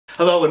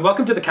Hello and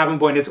welcome to the Cabin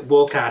Boy Knits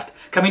Woolcast,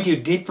 coming to you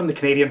deep from the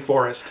Canadian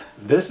forest.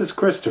 This is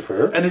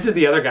Christopher. And this is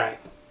the other guy,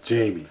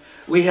 Jamie.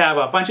 We have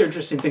a bunch of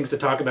interesting things to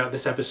talk about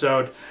this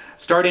episode,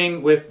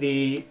 starting with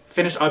the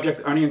finished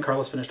object, Arne and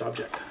Carlos finished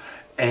object.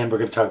 And we're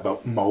going to talk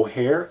about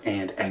mohair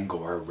and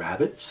Angora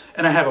rabbits.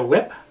 And I have a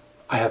whip.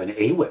 I have an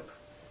A-whip.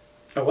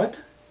 A what?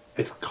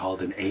 It's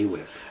called an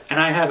A-whip. And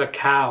I have a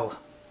cow.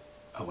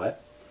 A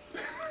what?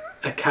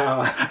 A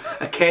cow.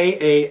 A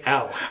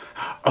K-A-L.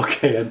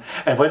 Okay,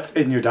 and what's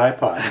in your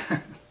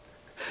Dyepot?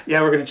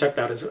 Yeah, we're going to check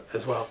that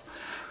as well.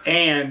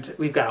 And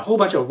we've got a whole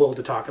bunch of wool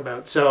to talk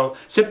about. So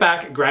sit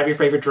back, grab your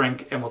favorite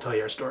drink, and we'll tell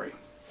you our story.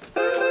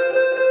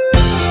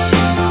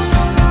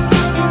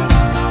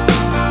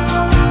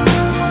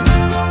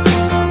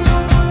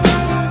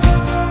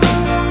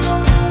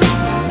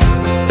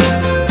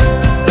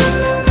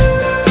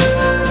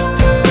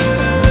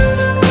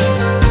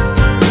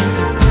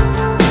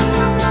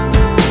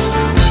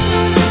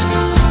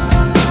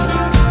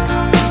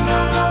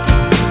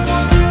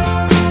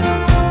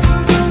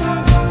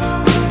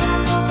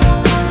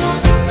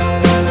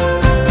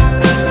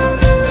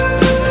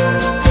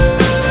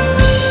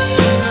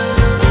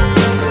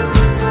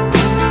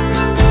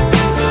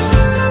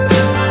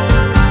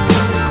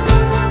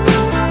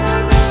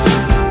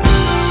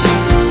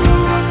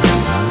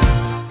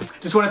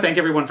 Just want to thank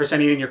everyone for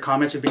sending in your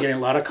comments. We've been getting a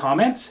lot of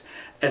comments,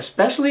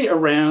 especially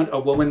around a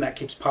woman that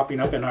keeps popping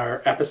up in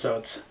our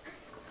episodes.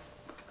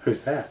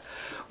 Who's that?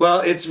 Well,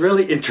 it's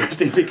really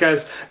interesting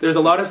because there's a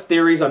lot of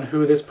theories on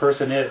who this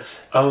person is.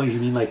 Oh, you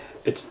mean like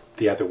it's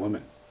the other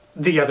woman?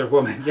 The other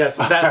woman, yes.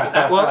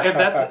 That's well, if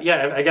that's,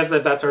 yeah, I guess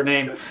if that's her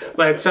name.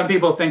 But some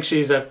people think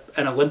she's an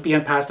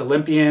Olympian, past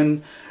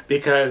Olympian,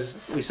 because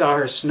we saw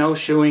her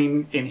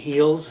snowshoeing in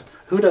heels.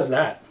 Who does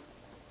that?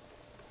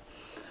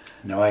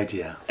 No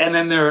idea. And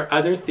then there are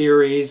other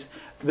theories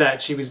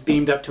that she was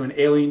beamed up to an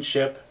alien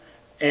ship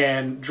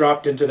and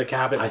dropped into the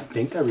cabin. I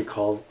think I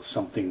recall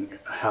something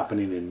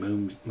happening in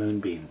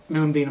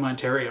Moonbeam,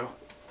 Ontario.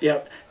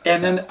 Yep.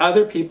 And then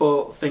other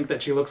people think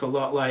that she looks a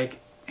lot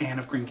like Anne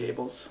of Green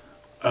Gables.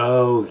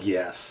 Oh,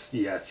 yes.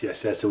 Yes.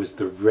 It was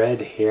the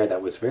red hair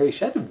that was very...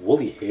 She had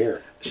woolly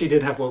hair. She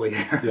did have woolly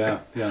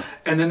hair. Yeah.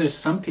 And then there's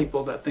some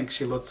people that think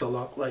she looks a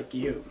lot like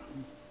you.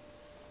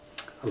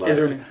 A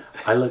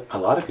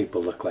lot of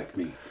people look like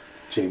me.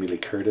 Jamie Lee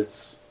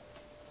Curtis.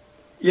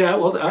 Yeah,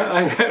 well,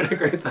 I would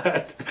agree with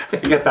that. I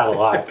get that a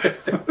lot.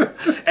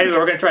 Anyway,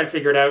 we're going to try to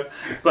figure it out.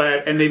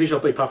 And maybe she'll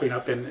be popping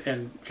up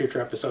in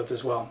future episodes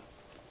as well.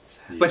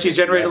 But she's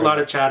generated a lot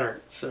of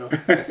chatter, so...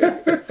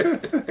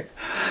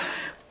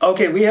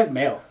 Okay, we have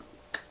mail.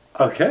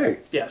 Okay.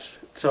 Yes,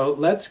 so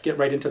let's get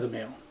right into the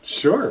mail.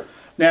 Sure.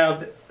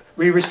 Now,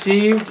 we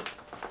received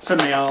some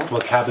mail.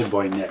 Well, Cabin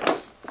Boy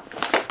Knits.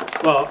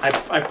 Well,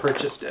 I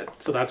purchased it,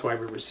 so that's why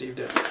we received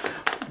it.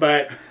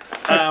 But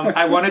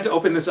I wanted to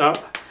open this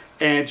up,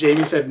 and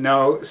Jamie said,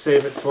 no,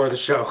 save it for the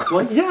show.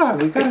 Well, yeah,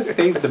 we got to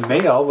save the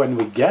mail when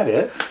we get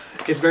it.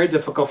 It's very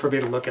difficult for me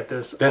to look at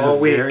this There's all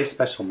week. There's a very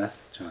special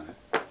message on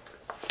it.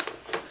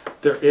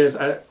 There is.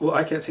 Well,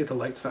 I can't see, the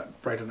light's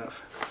not bright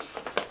enough.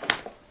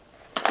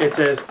 It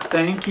says,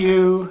 thank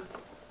you.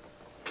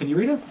 Can you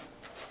read it?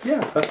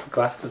 Yeah, that's what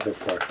glasses are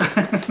for.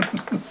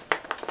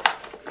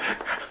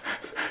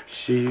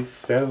 She's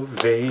so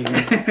vain.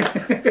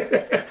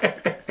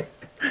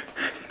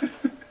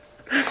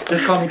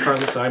 Just call me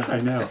Carlos. I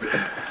know.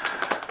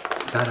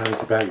 It's not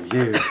always about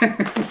you.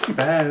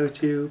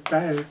 About you.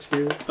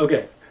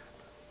 Okay.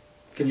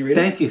 Can you read it?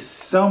 Thank you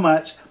so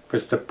much for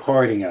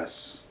supporting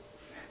us.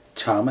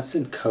 Thomas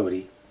and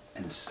Cody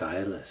and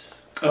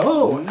Silas.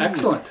 Oh,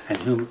 excellent. And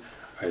whom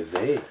are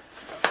they?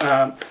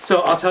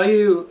 So I'll tell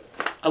you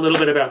a little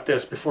bit about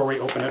this before we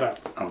open it up.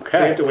 Okay. So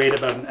you have to wait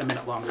about a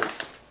minute longer.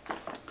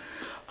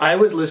 I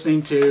was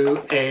listening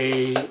to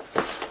a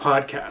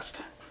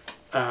podcast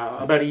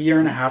about a year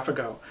and a half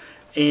ago,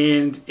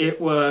 and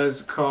it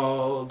was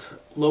called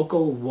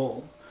Local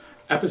Wool,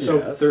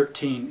 episode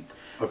 13.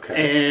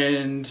 Okay.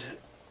 And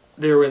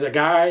there was a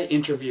guy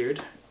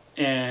interviewed,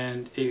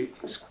 and it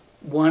was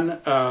one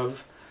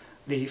of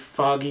the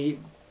Foggy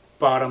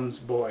Bottoms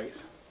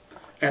Boys,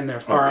 and they're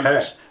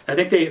farmers. Okay. I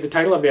think the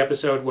title of the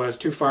episode was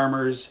Two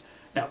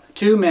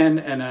Men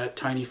and a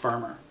Tiny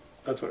Farmer.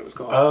 That's what it was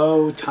called.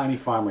 Oh, Tiny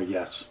Farmer,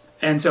 yes.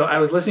 And so I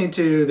was listening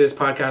to this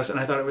podcast, and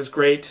I thought it was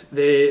great.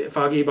 The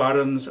Foggy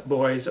Bottoms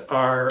Boys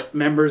are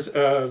members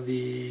of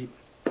the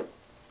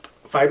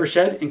Fiber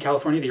Shed in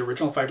California, the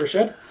original Fiber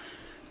Shed.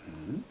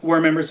 Mm-hmm.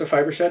 We're members of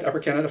Fiber Shed, Upper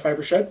Canada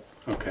Fiber Shed.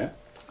 Okay.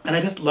 And I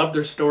just love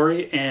their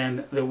story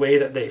and the way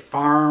that they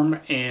farm,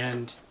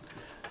 and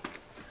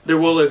their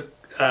wool is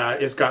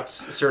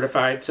GOTS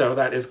certified, so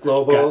that is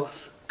global.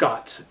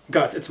 GOTS.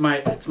 It's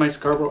my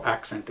Scarborough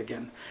accent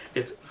again.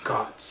 It's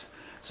GOTS.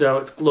 So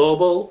it's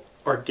Global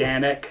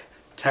Organic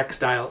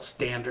Textile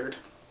Standard.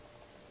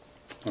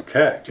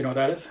 Okay. Do you know what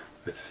that is?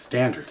 It's a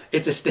standard.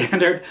 It's a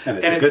standard. And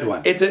it's a good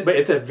one. But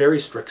it's a very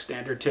strict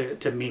standard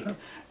to meet.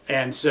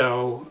 And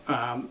so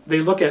they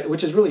look at,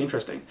 which is really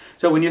interesting.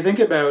 So when you think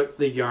about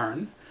the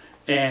yarn,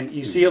 and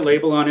you see a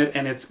label on it,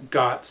 and it's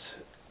GOTS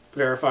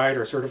verified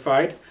or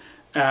certified.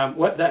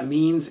 What that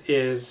means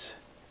is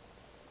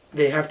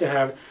they have to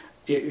have,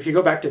 if you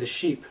go back to the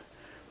sheep,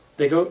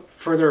 they go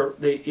further,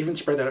 they even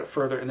spread that out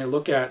further, and they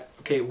look at,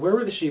 okay, where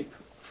were the sheep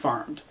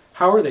farmed?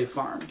 How are they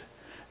farmed?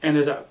 And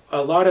there's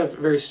a lot of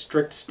very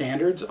strict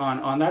standards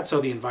on that.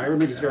 So the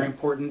environment is very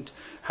important.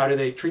 How do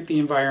they treat the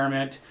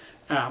environment?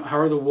 How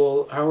are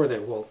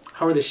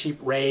the sheep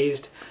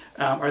raised?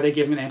 Are they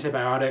given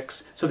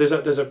antibiotics? So there's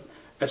a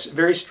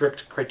very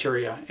strict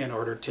criteria in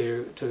order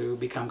to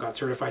become GOTS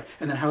certified.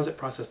 And then how is it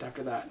processed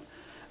after that?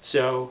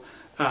 So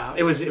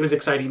it was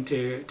exciting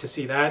to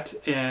see that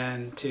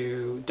and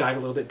to dive a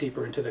little bit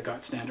deeper into the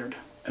GOTS standard.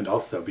 And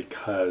also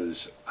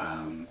because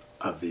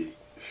of the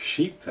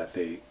sheep that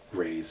they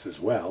raise as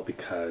well,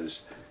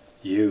 because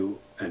you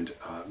and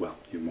well,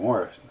 you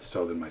more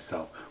so than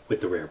myself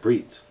with the rare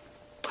breeds.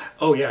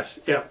 Oh yes,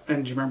 yeah.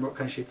 And do you remember what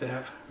kind of sheep they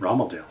have?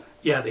 Romeldale.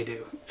 Yeah, they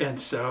do. And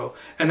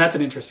that's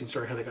an interesting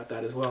story how they got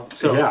that as well.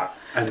 So yeah,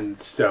 and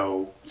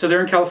so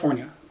they're in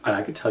California. And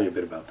I could tell you a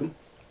bit about them.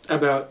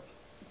 About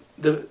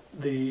the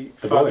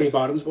Foggy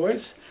Bottoms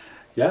Boys.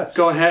 Yes.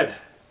 Go ahead.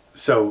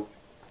 So,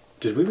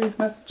 did we read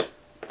the message?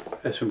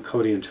 It's from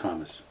Cody and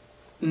Thomas.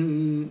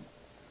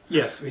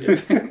 Yes, we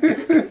did.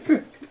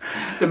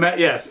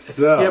 Yes.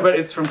 So, yeah, but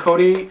it's from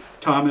Cody,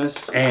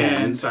 Thomas,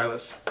 and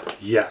Silas.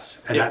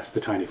 Yes, and that's the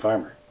tiny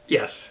farmer.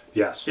 Yes.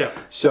 Yes. Yeah.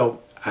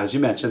 So, as you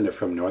mentioned, they're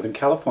from Northern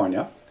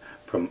California.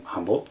 From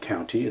Humboldt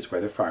County is where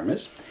their farm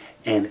is.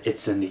 And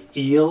it's in the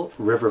Eel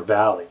River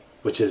Valley,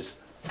 which is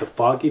the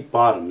foggy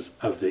bottoms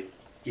of the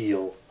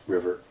Eel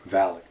River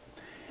Valley.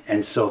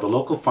 And so the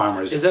local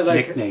farmers is that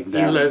like nicknamed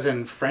them... eel as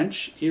in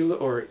French eel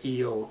or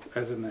eel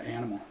as in the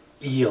animal?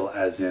 Eel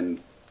as in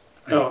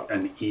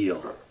an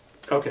eel.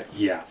 Okay.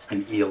 Yeah,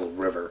 an eel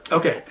river.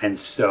 Okay. And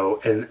so,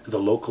 and the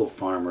local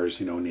farmers,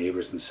 you know,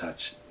 neighbors and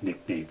such,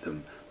 nicknamed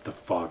them the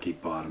Foggy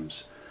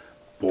Bottoms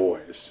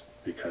Boys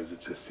because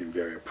it just seemed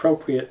very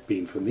appropriate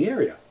being from the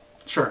area.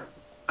 Sure.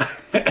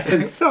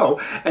 and so,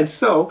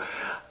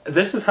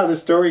 this is how the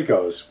story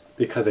goes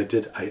because I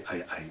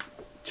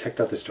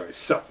checked out the story.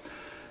 So,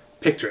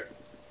 picture it,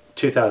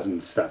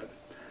 2007.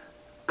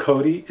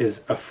 Cody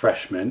is a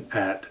freshman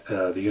at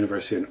the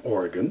University in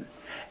Oregon,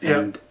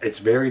 and it's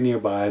very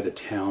nearby the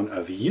town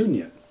of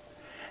Union.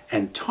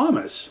 And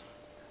Thomas,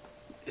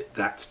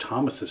 that's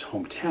Thomas's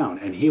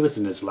hometown, and he was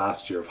in his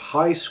last year of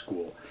high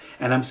school.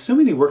 And I'm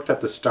assuming he worked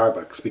at the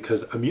Starbucks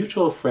because a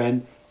mutual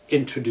friend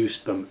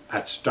introduced them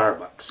at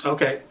Starbucks.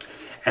 Okay.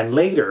 And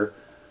later,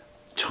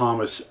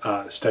 Thomas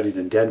studied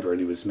in Denver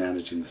and he was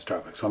managing the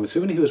Starbucks. So I'm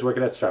assuming he was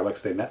working at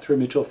Starbucks. They met through a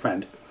mutual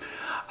friend.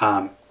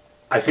 I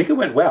think it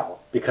went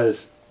well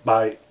because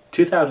by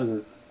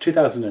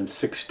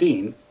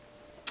 2016,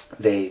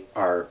 they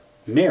are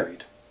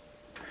married.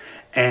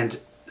 And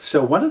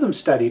so one of them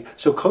studied,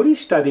 so Cody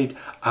studied,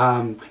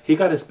 he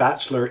got his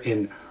bachelor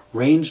in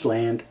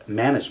rangeland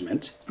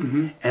management.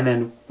 Mm-hmm. And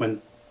then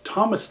when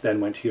Thomas then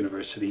went to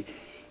university,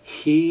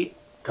 he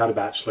got a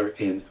bachelor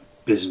in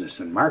business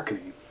and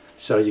marketing.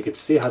 So you could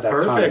see how that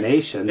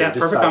combination. Yeah,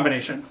 perfect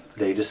combination.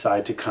 They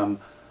decide to come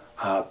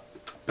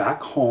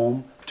back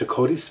home to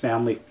Cody's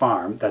family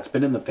farm. That's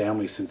been in the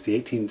family since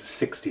the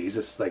 1860s.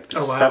 It's like the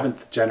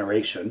seventh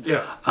generation.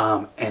 Yeah.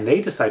 And they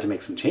decide to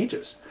make some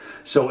changes.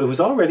 So it was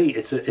already,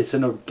 it's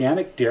an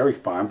organic dairy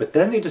farm, but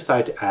then they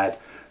decide to add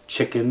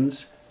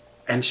chickens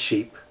and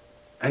sheep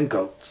and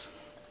goats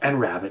and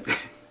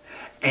rabbits.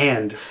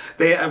 And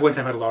they at one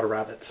time had a lot of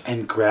rabbits.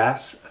 And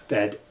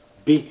grass-fed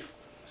beef.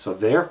 So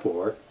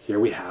therefore, here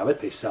we have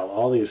it. They sell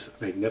all these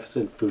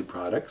magnificent food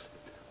products,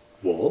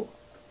 wool,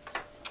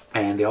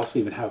 and they also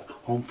even have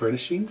home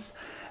furnishings.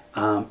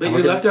 But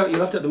you left out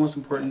the most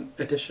important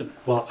addition.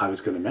 Well, I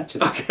was going to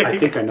mention. Okay. I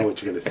think I know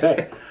what you're going to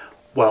say.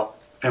 Well,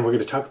 and we're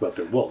going to talk about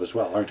their wool as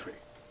well, aren't we?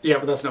 Yeah,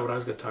 but that's not what I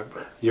was going to talk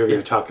about. You're going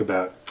to talk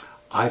about.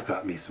 I've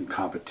got me some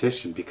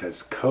competition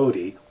because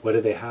Cody. What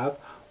do they have?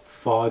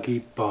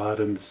 Foggy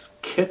Bottoms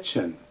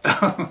Kitchen.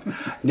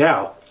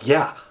 Now,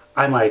 yeah,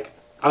 I'm like,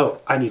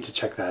 oh, I need to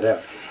check that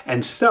out.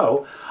 And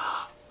so,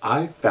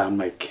 I found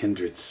my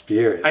kindred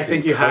spirit. I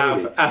think you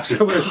have,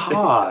 absolutely. Because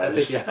I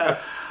think you have.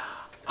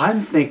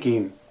 I'm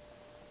thinking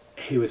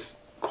he was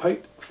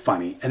quite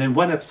funny. And in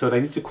one episode, I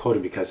need to quote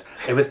him because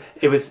it was.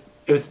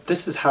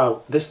 This is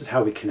how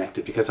we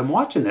connected. Because I'm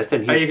watching this,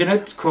 and he's. Are you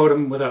going to quote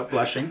him without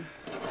blushing?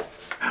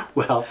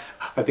 Well,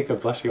 I think I'm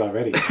blushing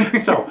already.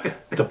 So,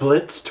 the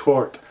Blitz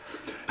Tort.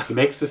 He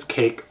makes this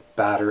cake,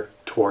 batter,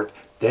 tort,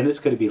 then it's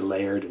going to be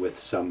layered with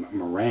some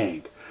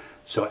meringue.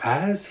 So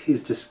as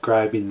he's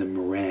describing the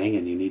meringue,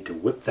 and you need to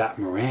whip that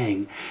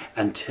meringue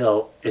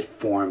until it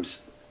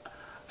forms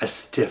a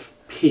stiff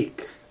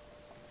peak.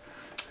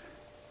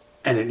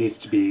 And it needs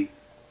to be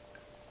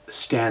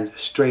stand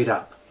straight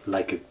up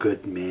like a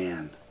good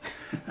man.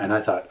 And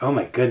I thought, oh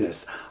my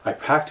goodness, I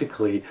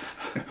practically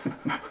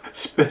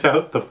spit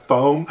out the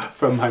foam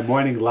from my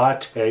morning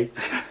latte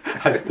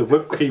as the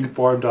whipped cream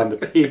formed on the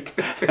peak.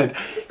 And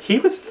he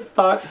was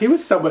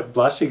somewhat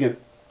blushing, and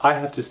I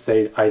have to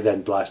say I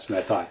then blushed and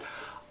I thought,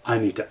 I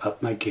need to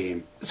up my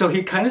game. So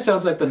he kind of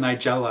sounds like the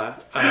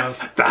Nigella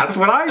of... That's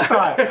what I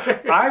thought.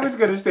 I was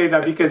going to say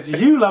that because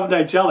you love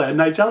Nigella, and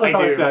Nigella's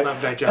always like,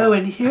 love Nigella. oh,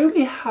 and here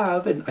we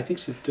have, and I think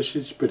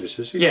she's British,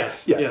 is she?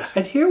 Yes, yeah. yes.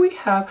 And here we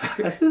have,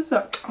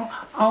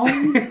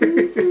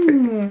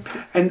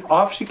 and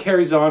off she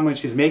carries on when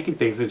she's making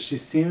things, and she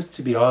seems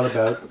to be all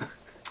about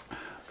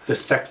the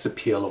sex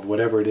appeal of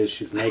whatever it is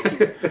she's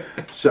making.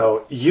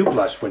 So you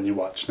blush when you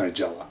watch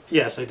Nigella.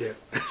 Yes, I do.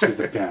 She's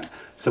a fan.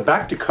 So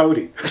back to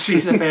Cody.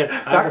 She's a fan.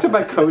 Back to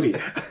my Cody.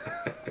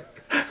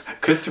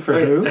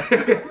 Christopher who?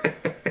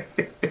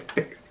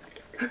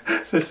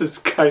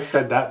 I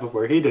said that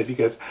before he did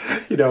because,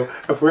 you know,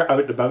 if we're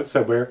out and about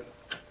somewhere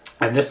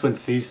and this one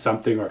sees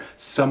something or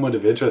someone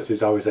of interest,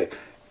 he's always like,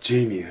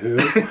 Jamie who?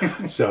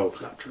 So,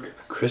 It's not true.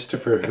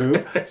 Christopher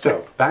who?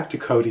 So, back to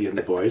Cody and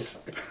the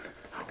boys.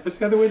 What's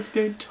the other one's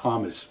name?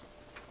 Thomas.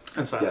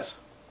 And Silas.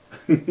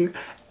 Yes.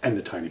 And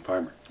the tiny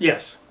farmer.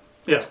 Yes.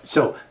 Yeah.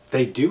 So,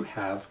 they do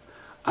have,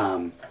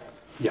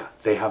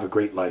 they have a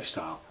great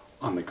lifestyle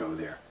on the go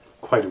there.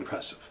 Quite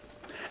impressive.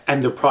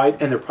 And their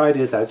pride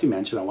is, as you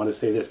mentioned, I want to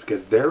say this,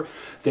 because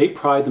they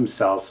pride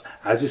themselves,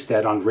 as you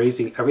said, on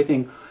raising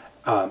everything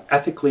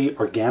ethically,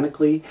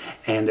 organically,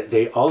 and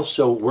they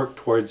also work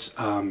towards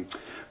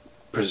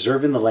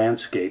preserving the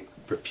landscape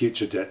for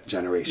future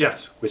generations,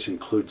 yes. Which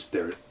includes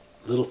their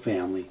little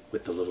family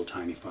with the little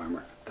tiny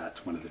farmer.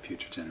 That's one of the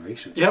future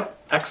generations. Yep.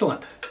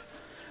 Excellent.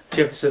 Do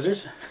you have the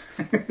scissors?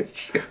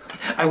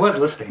 I was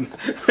listening.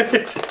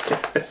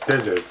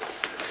 Scissors.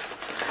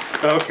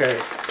 Okay.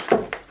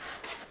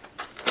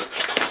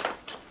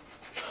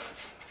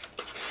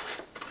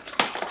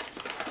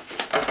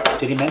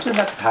 Did he mention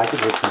that the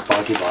package was from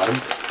Foggy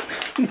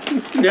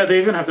Bottoms? Yeah, they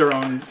even have their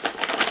own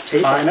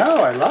tape. I know,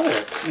 I love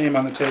it. Name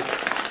on the tape.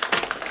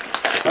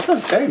 That's what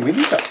I'm saying. We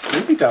need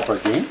to up our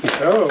game here.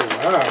 Oh,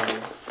 wow.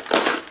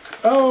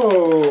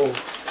 Oh.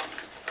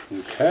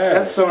 Okay.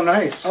 That's so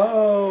nice.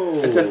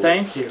 Oh. It's a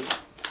thank you.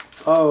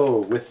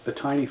 Oh, with the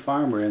tiny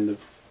farmer and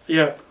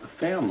Yeah. the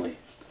family.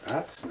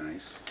 That's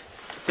nice.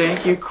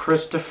 Thank you,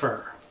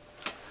 Christopher.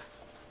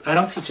 I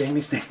don't see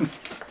Jamie's name.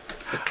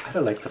 I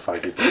don't like the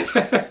Foggy Boys.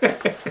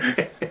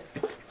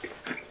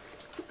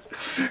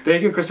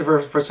 Thank you, Christopher,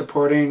 for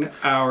supporting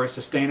our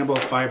sustainable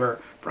fiber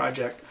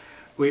project.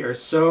 We are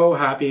so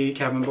happy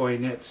Cabin Boy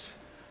Knits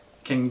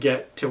can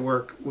get to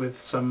work with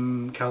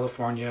some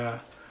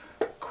California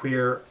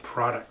queer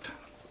product.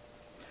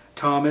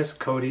 Thomas,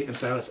 Cody, and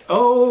Silas.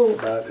 Oh!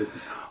 That is...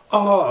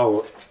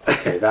 Oh,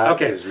 okay, that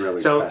Okay, is really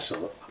so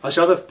special. I'll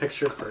show the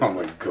picture first. Oh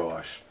my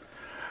gosh.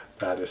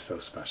 That is so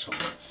special.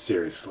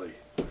 Seriously.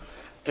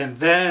 And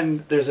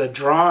then there's a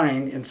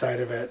drawing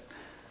inside of it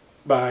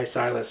by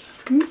Silas.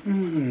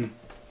 Mm-mm.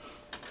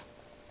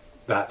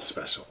 That's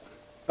special.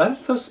 That is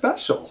so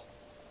special.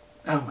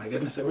 Oh my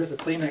goodness, where's the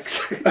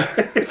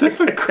Kleenex? That's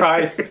what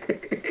cries.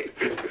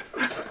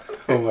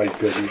 Oh my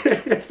goodness.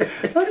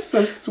 That's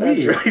so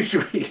sweet. That's really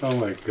sweet. Oh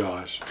my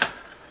gosh.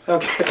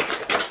 Okay.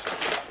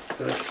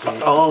 Let's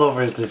see. All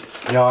over this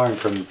yarn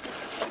from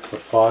the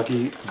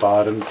Foggy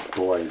Bottoms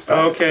Boys.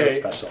 That is Okay, so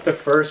special. the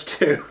first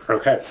two.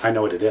 Okay, I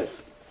know what it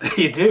is.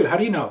 You do? How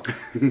do you know?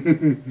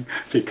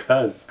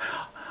 Because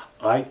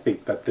I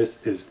think that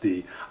this is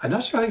the, I'm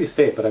not sure how you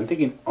say it, but I'm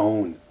thinking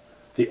own.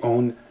 The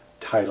own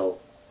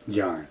title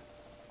yarn.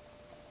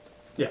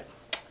 Yeah.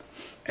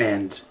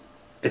 And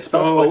it's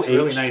spelled it's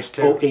really nice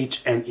too.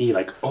 O-H-N-E,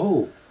 like,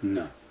 oh,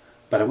 no.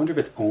 But I wonder if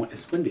it's own,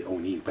 it wouldn't be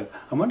O-N-E, but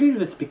I'm wondering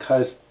if it's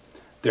because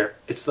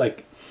it's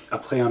like a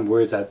play on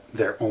words at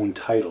their own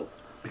title.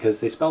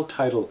 Because they spell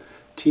title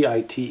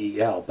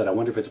T-I-T-E-L, but I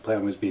wonder if it's a play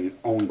on words being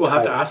own title. We'll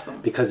have to ask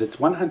them. Because it's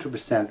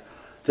 100%,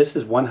 this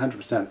is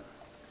 100%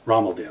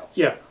 Romeldale.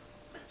 Yeah.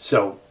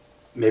 So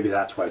maybe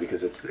that's why,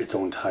 because it's its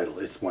own title.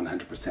 It's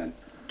 100%. Do you want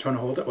to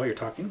hold it while you're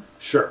talking?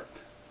 Sure.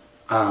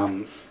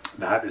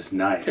 That is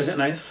nice. Is it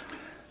nice?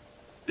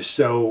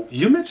 So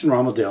you mentioned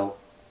Romeldale.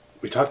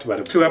 We talked about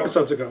it before. 2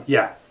 episodes ago.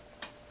 Yeah.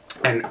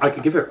 And I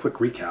could give you a quick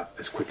recap,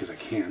 as quick as I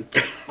can,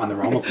 on the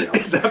Romeldale.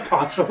 Is that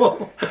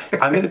possible?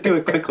 I'm going to do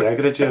it quickly. I'm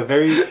going to do a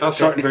very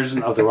short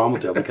version of the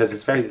Romeldale because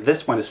it's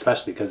this one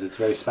especially because it's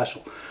very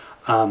special,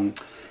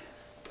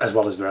 as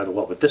well as the other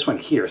one. But this one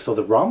here, so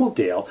the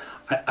Romeldale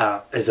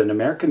is an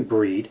American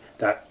breed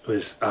that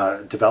was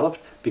developed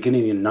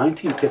beginning in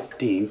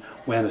 1915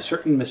 when a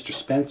certain Mr.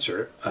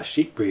 Spencer, a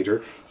sheep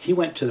breeder, he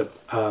went to the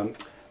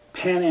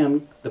Pan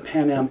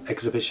Am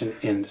exhibition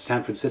in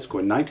San Francisco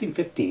in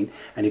 1915,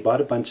 and he bought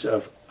a bunch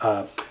of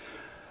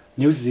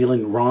New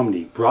Zealand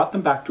Romney, brought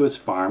them back to his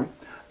farm,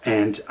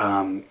 and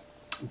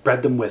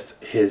bred them with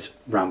his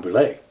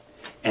Rambouillet,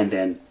 and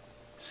then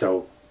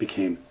so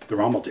became the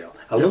Romeldale.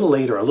 A little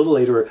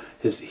later,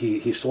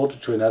 he sold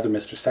it to another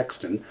Mr.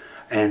 Sexton,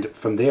 and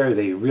from there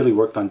they really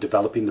worked on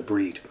developing the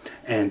breed.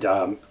 And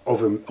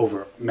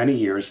over many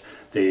years,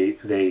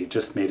 they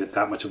just made it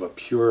that much of a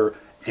pure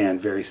and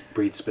very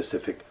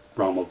breed-specific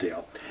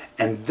Romeldale.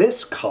 And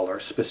this color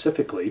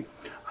specifically,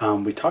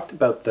 we talked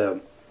about the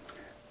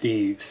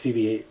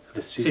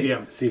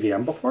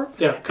CVM before?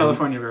 Yeah,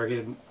 California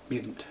Variegated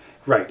Mutant.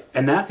 Right,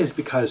 and that is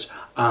because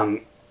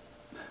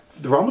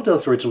the Romeldale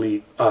is originally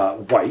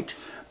white,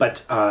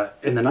 but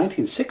in the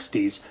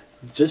 1960s,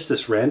 just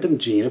this random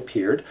gene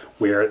appeared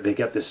where they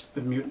get this...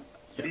 The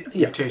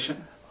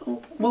mutation.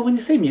 Well, when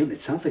you say mutant,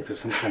 it sounds like there's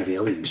some kind of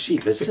alien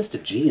sheep. It's just a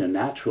gene, a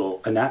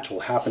natural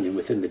happening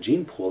within the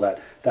gene pool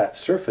that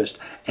surfaced,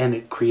 and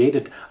it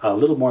created a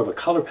little more of a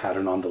color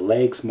pattern on the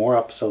legs, more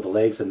up so the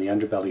legs and the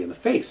underbelly and the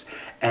face.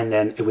 And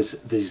then it was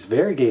these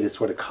variegated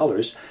sort of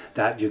colors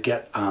that you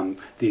get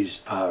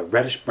these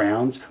reddish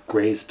browns,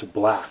 grays to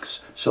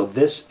blacks. So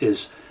this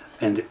is,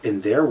 and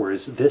in their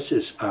words, this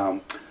is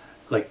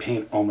like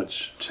paying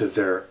homage to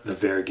the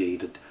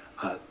variegated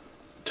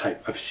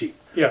type of sheep.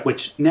 Yeah.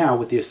 Which now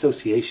with the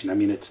association, I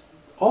mean, it's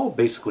all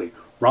basically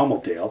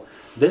Romeldale.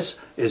 This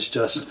is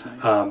just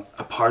nice.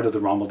 A part of the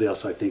Romeldale,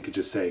 so I think you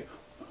just say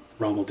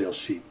Romeldale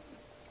sheep,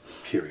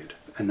 period.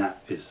 And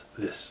that is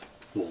this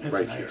wool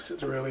right here.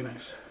 It's really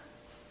nice.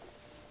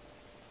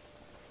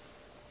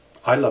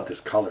 I love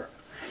this color.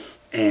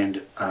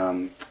 And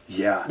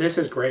yeah. This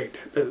is great.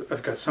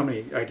 I've got so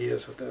many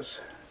ideas with this.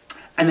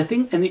 And the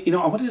thing, you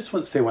know, I want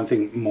to say one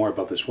thing more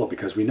about this wool,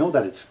 because we know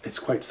that it's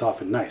quite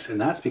soft and nice, and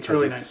that's because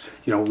really nice.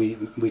 You know,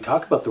 we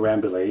talk about the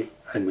Rambouillet,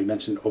 and we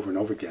mentioned over and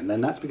over again,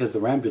 and that's because the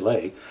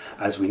Rambouillet,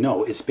 as we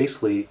know, is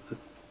basically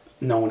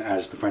known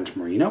as the French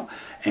merino,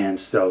 and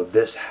so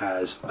this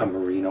has a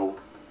merino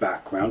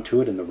background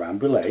to it in the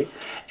Rambouillet,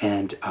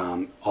 and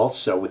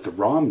also with the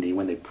Romney,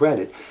 when they bred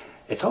it,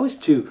 it's always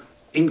to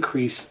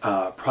increase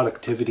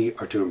productivity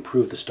or to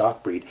improve the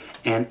stock breed,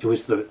 and it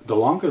was the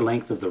longer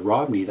length of the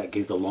Romney that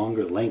gave the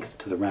longer length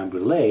to the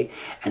Rambouillet,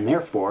 and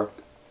therefore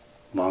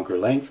longer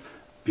length,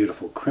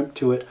 beautiful crimp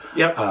to it.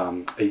 Yep.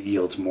 It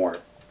yields more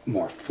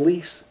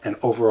fleece, and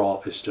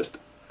overall it's just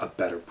a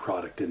better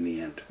product in the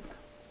end.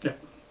 Yep.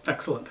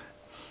 Excellent.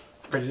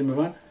 Ready to move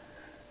on?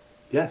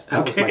 Yes,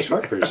 that was my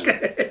short version.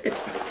 Okay.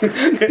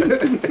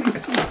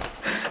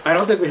 I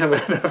don't think we have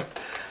enough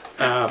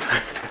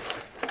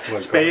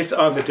space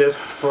on the disc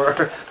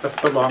for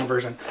the long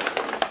version.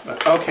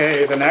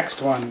 Okay, the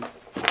next one.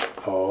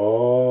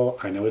 Oh,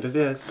 I know what it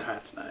is.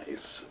 That's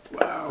nice.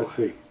 Wow. Let's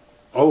see.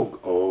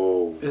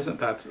 Oh. Isn't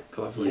that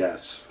lovely?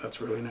 Yes.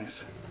 That's really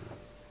nice.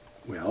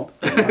 Well,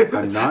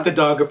 I'm not. The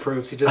dog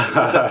approves. He just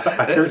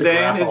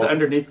Zan is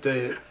underneath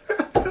the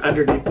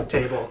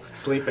table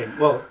sleeping.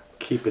 Well,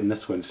 keeping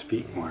this one's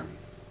feet warm.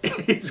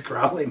 He's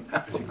growling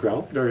now. Is he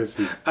growling or is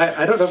he?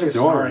 I don't know if he's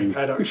snoring.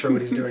 I'm not sure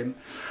what he's doing.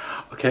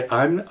 Okay,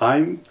 I'm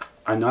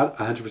not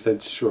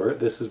 100% sure.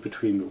 This is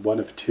between one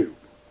of two.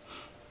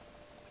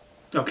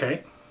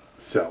 Okay.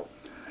 So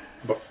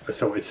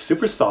it's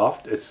super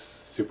soft. It's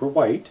super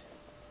white,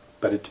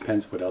 but it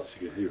depends what else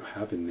you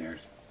have in there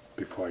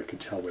before I can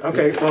tell what.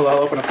 Okay, this is. well, I'll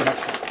open up the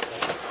next one.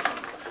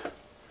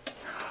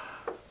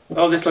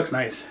 Oh, this looks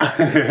nice.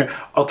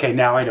 Okay,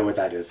 now I know what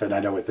that is, and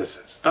I know what this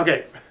is.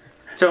 Okay,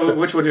 so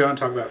which one do you want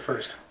to talk about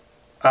first?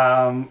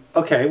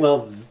 Okay,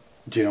 well,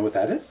 do you know what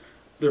that is?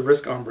 The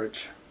Risk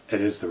Umbrage. It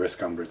is the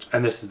Risk Umbrage,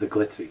 and this is the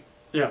Glitzy.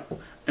 Yeah,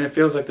 and it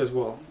feels like there's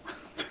wool.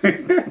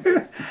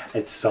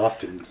 It's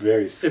soft and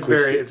very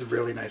squishy. It's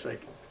really nice. I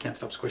can't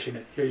stop squishing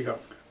it. Here you go.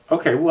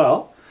 Okay,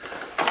 well,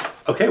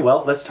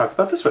 let's talk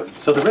about this one.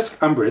 So the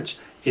Risk Umbrage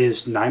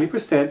is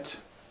 90%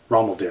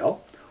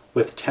 Romeldale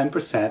with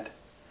 10%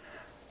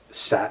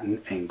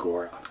 satin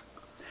Angora.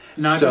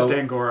 Not just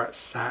Angora,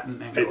 satin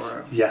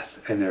Angora.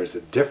 Yes, and there's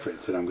a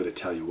difference, and I'm going to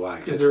tell you why.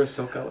 Is there a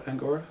silk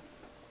Angora?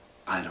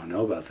 I don't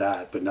know about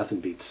that, but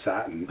nothing beats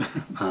satin.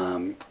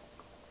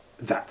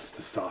 That's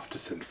the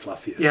softest and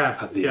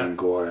fluffiest of the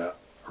Angora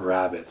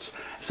rabbits.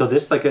 So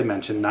this, like I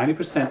mentioned,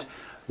 90%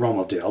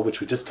 Romeldale,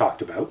 which we just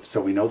talked about.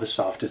 So we know the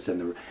softness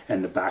and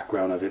the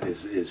background of it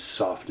is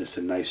softness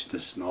and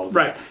niceness and all of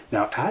that.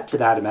 Now add to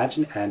that,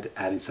 imagine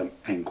adding some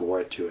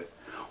Angora to it,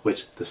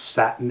 which the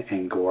satin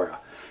Angora.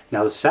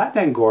 Now the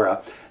satin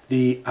Angora,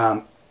 the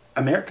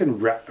American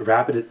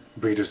Rabbit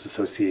Breeders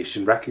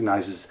Association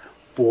recognizes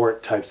 4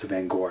 types of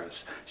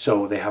Angoras.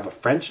 So they have a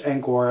French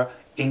Angora,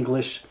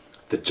 English,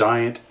 the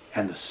Giant,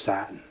 and the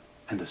satin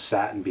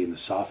being the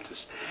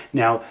softest.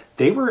 Now,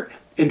 they were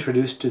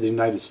introduced to the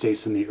United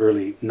States in the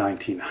early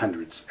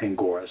 1900s,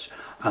 Angoras.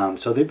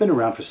 So they've been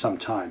around for some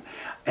time.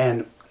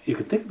 And you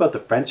can think about the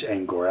French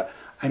Angora.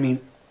 I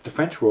mean, the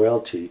French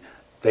royalty,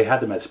 they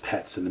had them as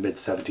pets in the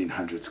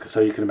mid-1700s.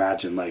 So you can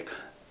imagine, like,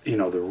 you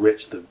know,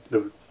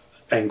 the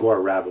Angora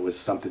rabbit was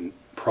something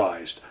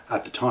prized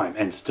at the time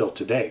and still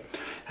today.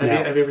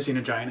 Have you ever seen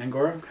a giant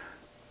Angora?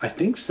 I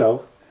think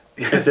so.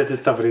 Is it at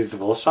somebody's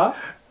wool shop?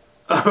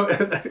 Oh,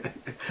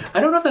 I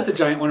don't know if that's a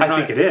giant one or not.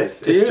 I think it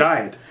is. It's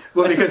giant.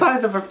 Well, it's the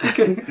size of a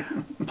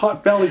freaking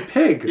pot-bellied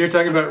pig. You're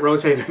talking about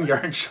Rosehaven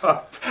Yarn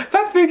Shop.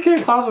 That thing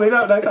came possibly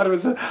out, and I thought it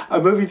was a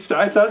movie star.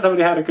 I thought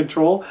somebody had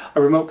a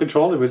remote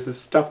control. It was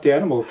this stuffed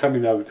animal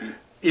coming out.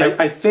 Yeah.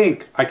 I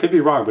think, I could be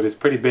wrong, but it's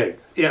pretty big.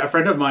 Yeah, a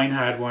friend of mine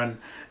had one,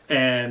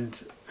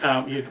 and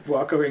you'd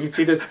walk over and you'd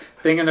see this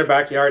thing in their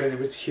backyard, and it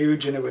was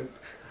huge, and it would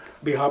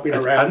be hopping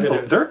around.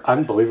 They're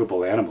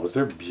unbelievable animals.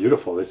 They're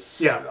beautiful.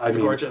 It's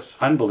gorgeous,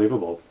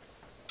 unbelievable.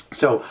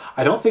 So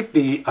I don't think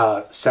the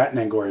satin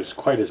Angora is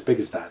quite as big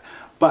as that,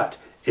 but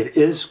it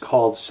is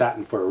called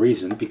satin for a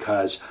reason,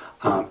 because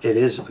it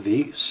is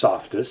the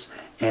softest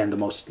and the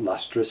most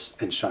lustrous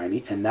and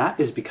shiny, and that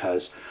is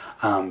because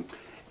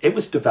it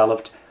was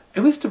developed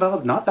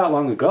not that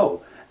long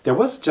ago. There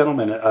was a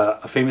gentleman,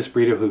 a famous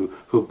breeder,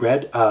 who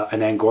bred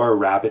an Angora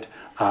rabbit,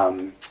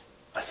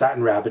 a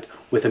satin rabbit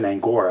with an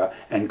Angora,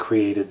 and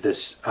created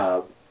this,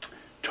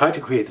 tried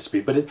to create this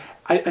breed, but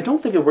I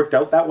don't think it worked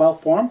out that well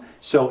for him.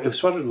 So it was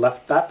sort of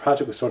left, that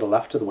project was sort of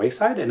left to the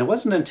wayside, and it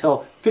wasn't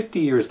until 50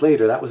 years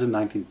later, that was in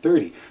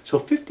 1930. So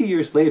 50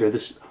 years later,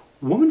 this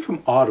woman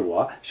from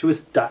Ottawa, she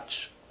was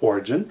Dutch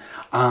origin,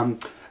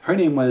 her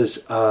name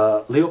was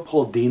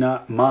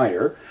Leopoldina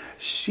Meyer.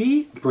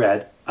 She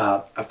bred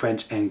a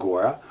French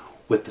Angora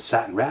with the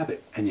satin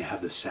rabbit, and you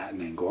have the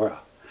satin Angora.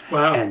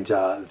 Wow. And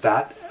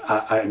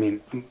I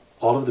mean,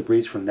 all of the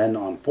breeds from then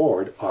on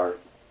forward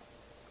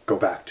go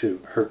back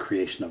to her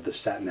creation of the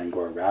satin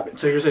Angora rabbit.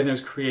 So you're saying it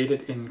was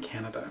created in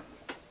Canada?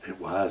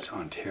 It was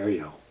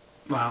Ontario.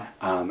 Wow.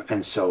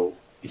 And so,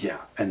 yeah,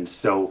 and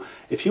so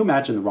if you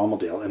imagine the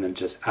Romeldale and then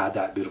just add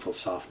that beautiful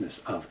softness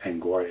of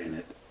Angora in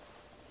it,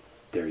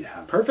 there you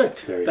have it.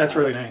 Perfect. That's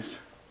really nice.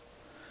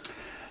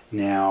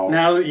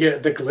 Now, yeah,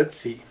 the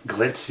glitzy.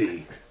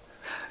 Glitzy.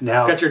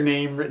 Now, it's got your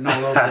name written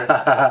all over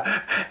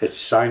it. It's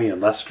shiny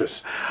and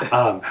lustrous,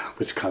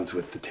 which comes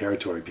with the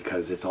territory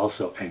because it's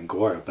also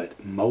Angora,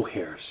 but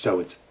Mohair. So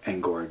it's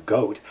Angora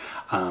goat,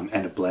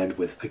 and a blend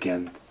with,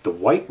 again, the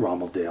white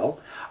Romeldale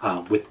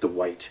with the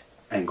white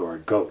Angora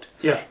goat.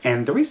 Yeah.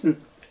 And the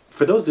reason,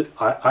 for those that,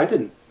 I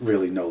didn't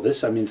really know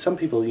this, I mean, some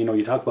people, you know,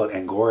 you talk about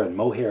Angora and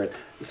Mohair,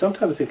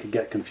 sometimes it can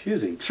get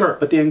confusing. Sure.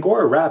 But the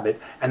Angora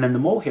rabbit, and then the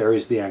Mohair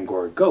is the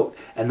Angora goat.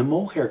 And the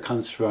Mohair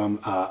comes from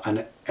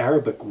an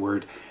Arabic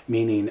word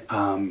meaning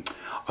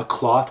a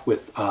cloth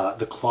with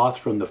the cloth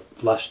from the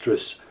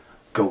lustrous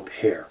goat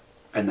hair.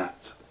 And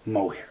that's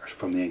Mohair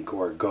from the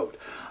Angora goat.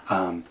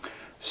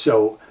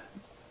 So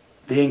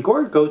the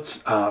Angora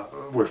goats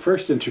were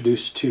first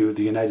introduced to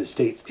the United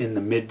States in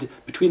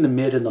between the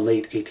mid and the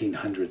late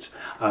 1800s.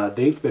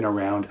 They've been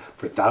around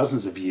for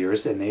thousands of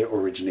years, and they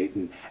originate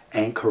in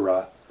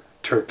Ankara,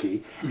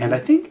 Turkey. Mm-hmm. And I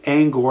think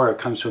Angora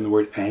comes from the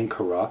word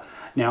Ankara.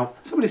 Now,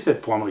 somebody said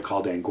formerly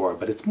called Angora,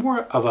 but it's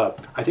more of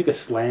I think a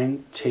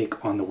slang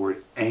take on the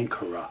word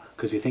Ankara,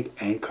 because you think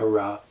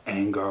Ankara,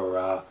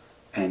 Angora,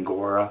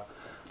 Angora.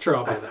 Sure,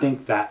 I'll buy I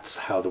think that's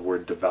how the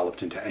word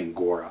developed into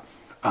Angora.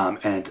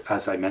 And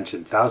as I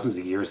mentioned, thousands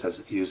of years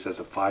as used as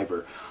a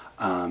fiber,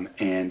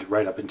 and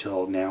right up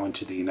until now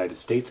into the United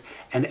States.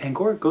 And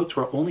Angora goats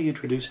were only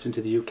introduced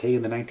into the UK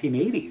in the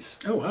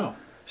 1980s. Oh, wow.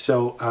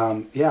 So,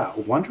 yeah,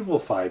 wonderful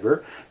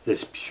fiber.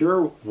 There's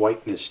pure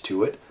whiteness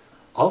to it.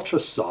 Ultra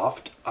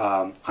soft.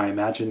 I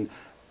imagine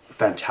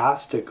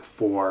fantastic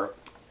for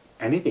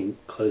anything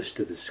close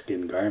to the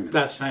skin garment.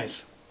 That's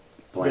nice.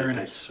 Blankets, very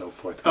nice. So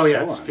forth. Oh, and yeah,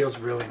 so it on. feels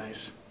really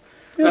nice.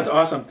 Yeah. That's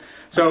awesome.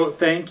 So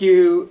thank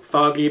you,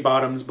 Foggy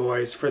Bottoms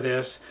Boys, for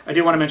this. I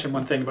do want to mention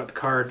one thing about the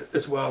card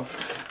as well.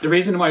 The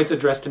reason why it's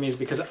addressed to me is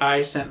because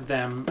I sent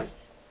them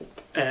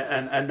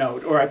a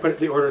note, or I put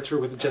the order through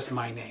with just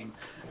my name.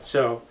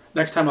 So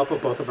next time I'll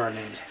put both of our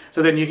names.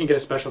 So then you can get a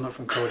special note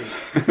from Cody.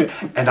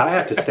 And I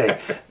have to say,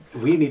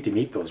 we need to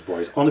meet those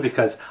boys, only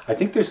because I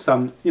think there's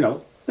some, you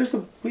know,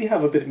 we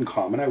have a bit in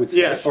common, I would say,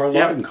 yes, or a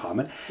lot in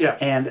common. Yeah.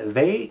 And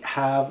they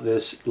have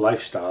this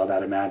lifestyle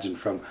that, imagine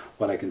from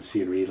what I can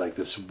see and read, like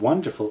this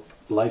wonderful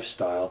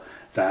lifestyle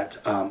that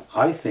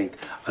I think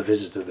a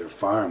visit to their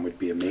farm would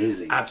be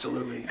amazing.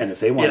 Absolutely. And if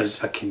they wanted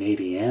a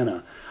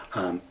Canadiana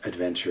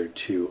adventure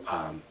to,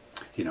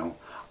 you know,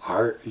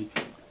 our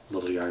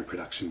little yarn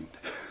production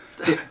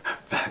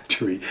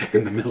factory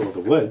in the middle of the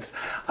woods,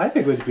 I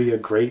think it would be a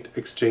great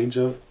exchange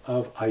of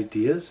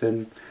ideas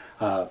and,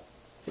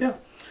 yeah.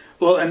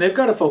 Well, and they've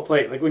got a full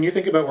plate. Like when you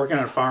think about working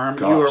on a farm,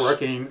 you are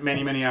working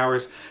many, many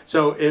hours.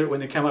 So when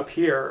they come up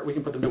here, we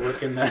can put them to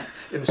work in the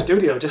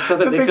studio, just so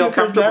that they feel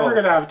comfortable. They're never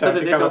going to have time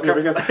to come up here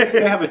because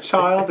they have a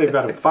child. They've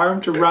got a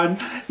farm to run.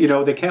 You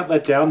know, they can't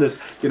let down this,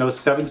 you know,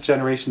 7th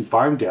generation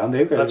farm down.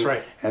 That's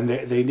right. And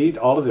they need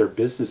all of their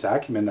business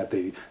acumen that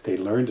they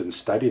learned and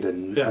studied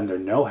and their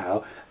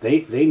know-how.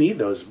 They need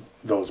those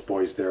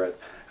boys there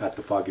at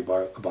the Foggy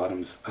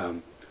Bottoms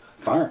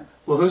farm.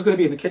 Well, who's going to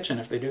be in the kitchen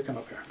if they do come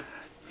up here?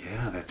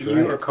 Yeah, that's right.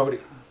 You or Cody?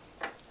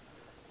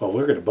 Well,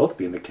 we're going to both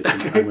be in the kitchen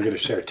and we're going to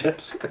share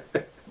tips.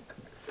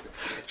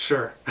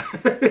 Sure.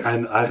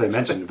 And as I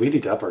mentioned, we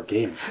need to up our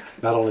game.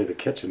 Not only the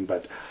kitchen,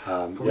 but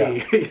we.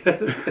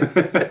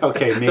 Yeah.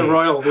 Okay, me. The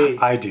royal we.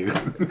 I do.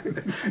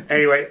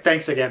 Anyway,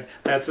 thanks again.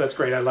 That's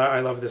great. I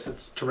love this.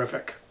 It's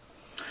terrific.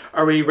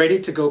 Are we ready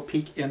to go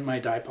peek in my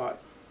dye pot?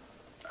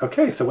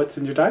 Okay, so what's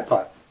in your dye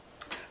pot?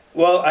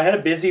 Well, I had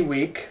a busy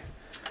week.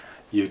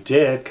 You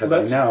did, because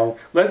I know.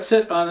 Let's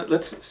stay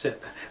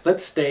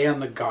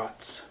on the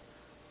GOTS.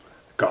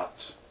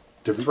 GOTS.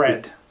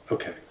 Thread.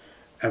 Okay.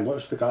 And what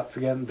was the GOTS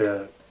again?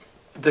 The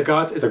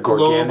GOTS is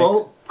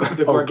global.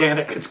 The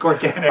organic. It's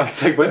organic. I was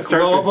like, what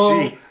starts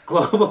with G?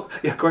 Global.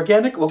 Yeah,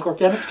 organic. Well,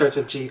 organic starts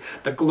with G.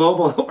 The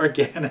Global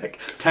Organic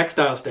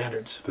Textile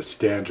Standards. The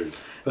standard.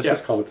 Let's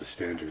just call it the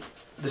standard.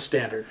 the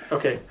standard.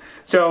 Okay,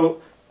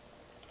 so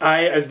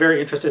I was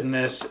very interested in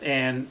this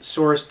and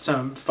sourced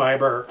some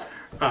fiber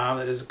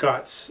that is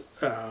GOTS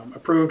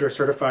approved or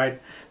certified,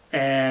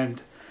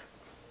 and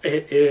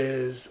it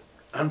is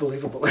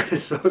unbelievable. It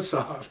is so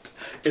soft.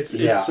 It's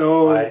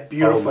so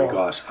beautiful. Oh my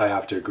gosh, I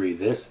have to agree.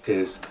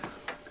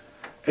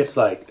 It's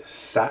like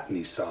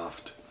satiny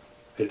soft.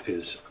 It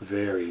is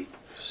very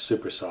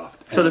super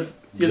soft. And so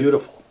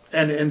beautiful.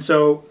 And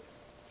so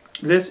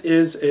this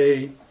is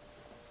a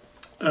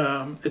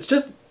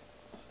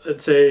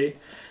it's a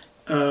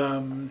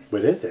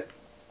what is it?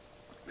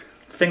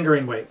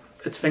 Fingering weight.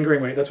 It's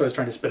fingering weight. That's what I was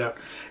trying to spit out.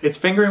 It's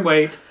fingering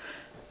weight,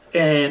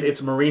 and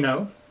it's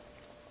merino,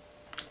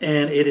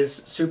 and it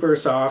is super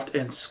soft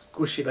and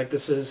squishy. Like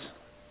passes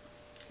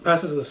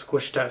the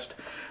squish test.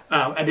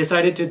 I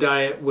decided to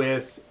dye it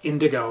with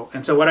indigo,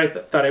 and so what I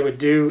thought I would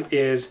do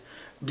is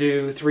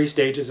do 3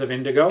 stages of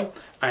indigo: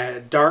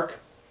 a dark,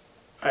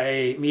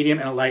 a medium,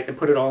 and a light, and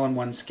put it all in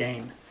one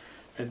skein.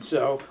 And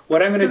so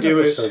what I'm going to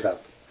do is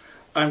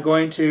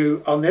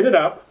I'll knit it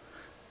up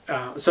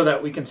so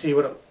that we can see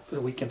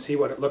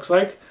what it looks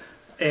like,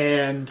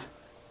 and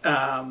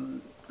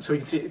so we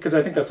can see, because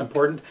I think that's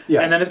important.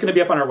 Yeah. And then it's going to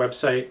be up on our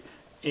website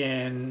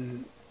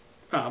in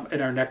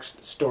our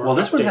next store. Well,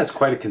 this one has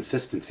quite a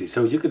consistency,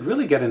 so you could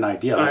really get an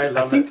idea.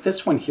 I think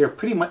this one here,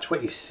 pretty much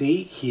what you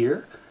see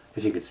here,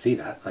 if you could see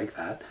that like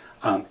that,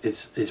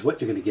 is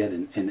what you're going to get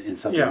in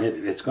something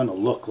knitted. It's going to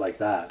look like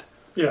that.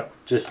 Yeah.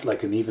 Just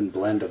like an even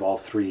blend of all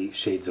 3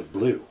 shades of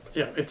blue.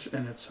 Yeah, it's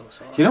so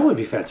soft. You know what would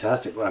be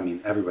fantastic? Well, I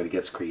mean, everybody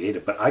gets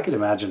creative, but I could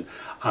imagine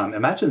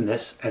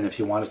this, and if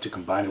you wanted to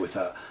combine it with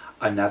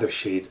another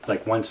shade,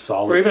 like one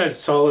solid, or even a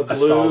solid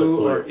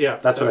blue, or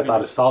that's what I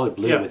thought. A solid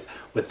blue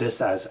with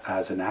this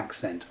as an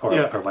accent,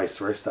 or vice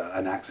versa,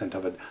 an accent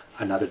of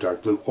another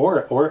dark blue,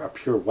 or a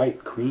pure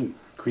white cream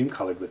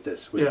colored with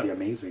this would be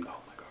amazing.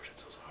 Oh my gosh,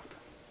 it's so soft.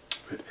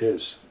 It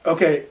is.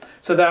 Okay,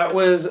 so that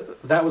was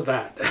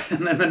that.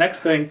 And then the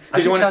next thing,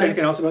 did you want to say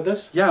anything else about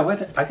this? Yeah,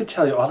 I could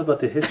tell you all about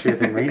the history of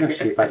the merino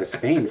sheep out of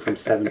Spain from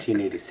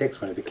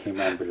 1786 when it became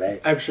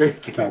Romeldale. I'm sure you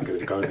can. I'm not going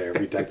to go there.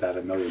 We did that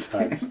a million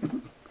times.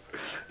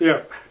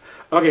 Yeah.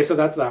 Okay, so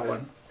that's that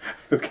one.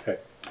 Okay.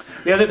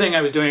 The other thing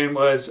I was doing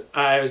was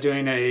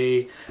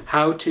a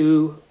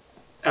how-to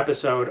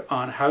episode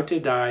on how to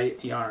dye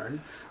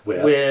yarn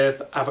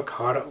with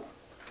avocado.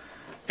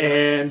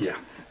 And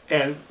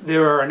and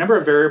there are a number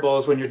of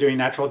variables when you're doing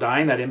natural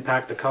dyeing that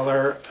impact the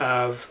color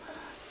of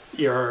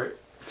your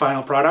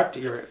final product.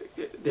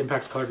 It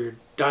impacts the color of your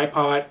dye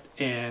pot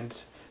and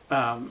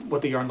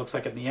what the yarn looks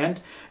like at the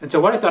end. And so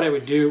what I thought I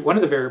would do, one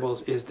of the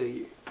variables is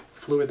the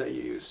fluid that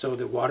you use, so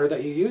the water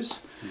that you use.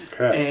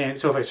 Okay. And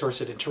so if I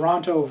source it in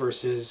Toronto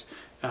versus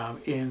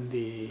in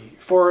the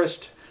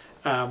forest,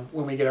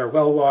 when we get our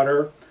well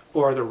water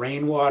or the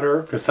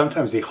rainwater. Because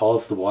sometimes he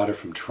hauls the water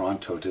from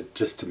Toronto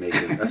just to make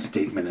a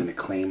statement and a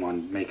claim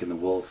on making the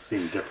wool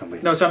seem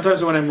differently. No,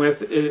 sometimes when I'm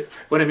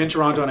in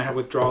Toronto and I have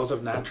withdrawals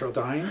of natural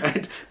dyeing,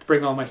 I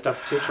bring all my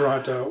stuff to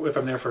Toronto if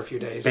I'm there for a few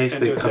days.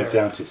 Basically, it comes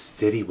down to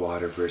city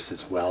water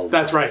versus well water.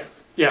 That's right.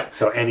 Yeah.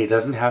 So, and it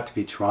doesn't have to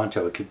be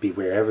Toronto. It could be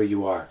wherever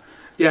you are.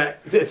 Yeah,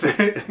 it's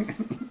you're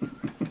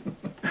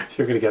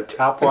going to get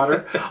tap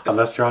water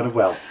unless you're on a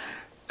well.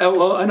 Oh,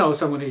 well, I know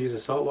someone who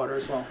uses salt water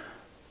as well.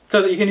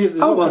 So that you can use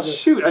this. Oh, well,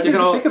 shoot. I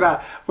didn't think of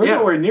that. We're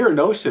nowhere near an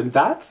ocean.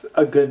 That's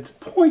a good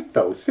point,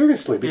 though.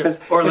 Seriously. Because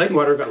or lake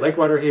water. We've got lake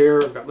water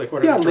here. We've got lake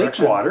water in lake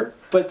water.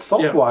 But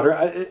salt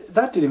water,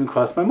 that didn't even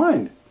cross my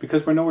mind.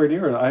 Because we're nowhere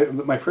near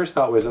it. My first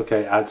thought was,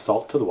 okay, add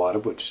salt to the water,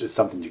 which is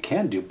something you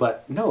can do.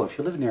 But no, if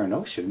you live near an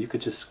ocean, you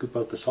could just scoop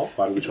out the salt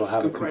water, which will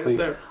have a complete...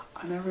 Right,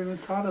 I never even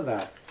thought of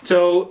that.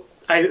 So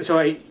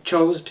I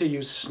chose to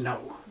use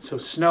snow. So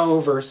snow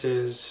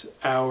versus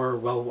our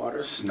well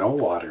water. Snow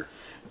water.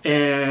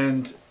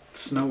 And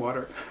snow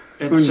water.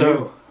 And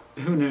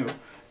who knew?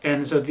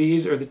 And so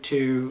these are the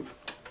two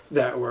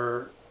that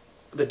were,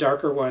 the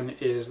darker one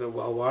is the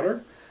well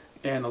water,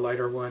 and the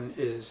lighter one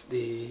is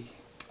the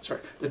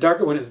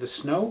darker one is the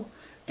snow,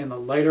 and the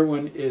lighter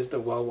one is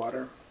the well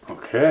water.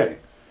 Okay.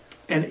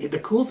 And the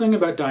cool thing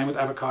about dyeing with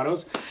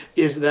avocados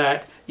is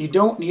that you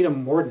don't need a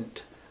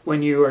mordant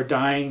when you are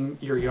dyeing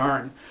your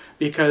yarn,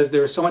 because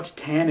there's so much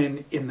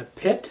tannin in the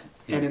pit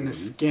and in the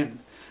skin.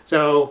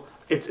 So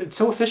it's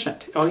so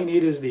efficient. All you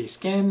need is the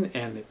skin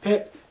and the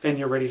pit, and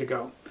you're ready to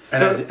go.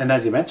 And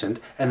as you mentioned,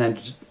 and then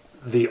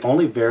the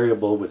only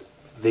variable with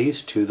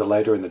these two, the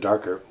lighter and the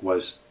darker,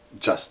 was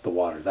just the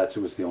water. That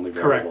was the only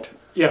variable. Correct.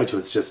 Yeah. Which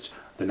was just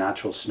the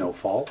natural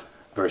snowfall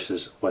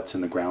versus what's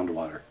in the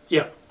groundwater.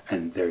 Yeah.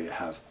 And there you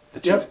have the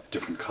two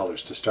different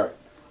colors to start.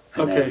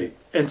 And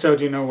and so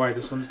do you know why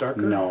this one's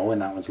darker? No,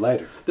 and that one's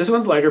lighter. This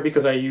one's lighter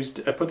because I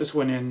put this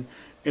one in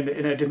and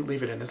I didn't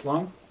leave it in as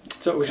long.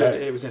 So it was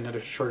it was in at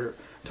a shorter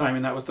time,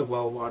 and that was the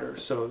well water.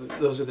 So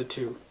those are the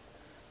two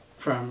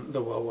from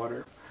the well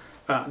water.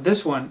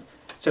 This one,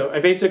 so I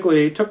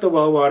basically took the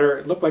well water,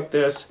 it looked like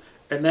this,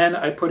 and then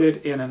I put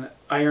it in an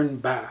iron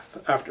bath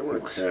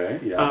afterwards.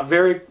 Okay, yeah.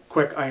 Very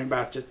quick iron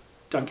bath, just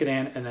dunk it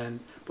in and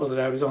then pulled it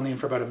out. It was only in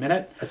for about a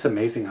minute. It's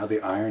amazing how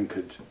the iron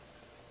could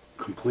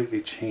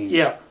completely change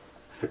Yeah.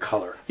 the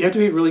color. You have to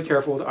be really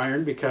careful with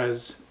iron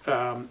because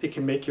it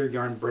can make your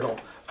yarn brittle.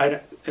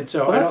 And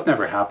so Well, that's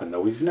never happened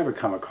though. We've never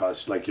come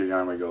across like your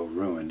yarn would go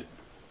ruined.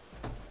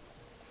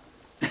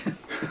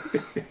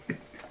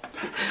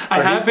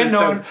 I have been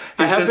known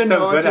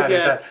to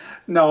get.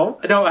 No,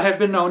 I have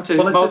been known to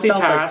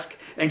multitask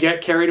and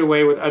get carried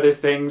away with other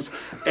things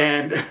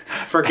and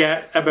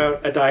forget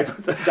about a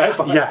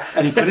Dyepot. Yeah,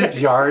 and he put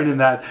his yarn in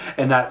that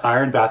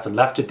iron bath and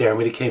left it there, and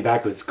when he came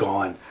back, it was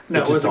gone.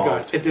 No, it wasn't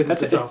good. It didn't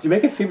dissolve. You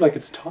make it seem like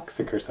it's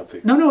toxic or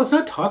something. No, it's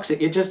not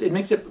toxic. It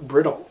makes it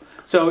brittle.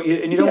 So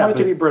you don't want it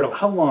to be brittle.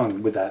 How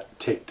long would that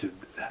take to?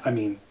 I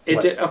mean,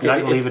 you're not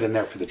gonna leave it in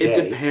there for the day.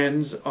 It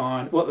depends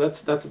on. Well,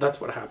 that's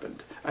what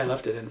happened. I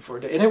left it in for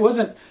a day, and it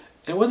wasn't.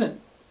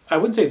 I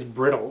wouldn't say it's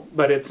brittle,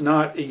 but it's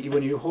not.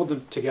 When you hold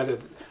them together,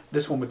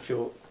 this one would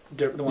feel.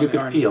 The one you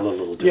could feel a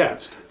little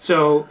difference. Yeah.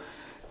 So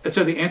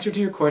the answer to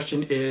your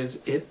question is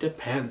it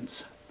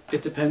depends.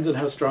 It depends on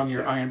how strong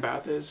your iron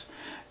bath is.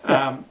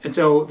 Yeah. And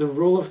so the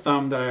rule of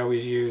thumb that I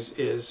always use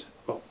is,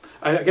 well,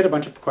 I get a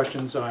bunch of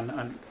questions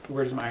on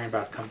where does my iron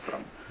bath come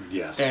from.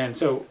 Yes. And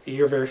so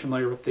you're very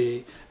familiar with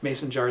the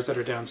mason jars that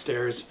are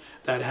downstairs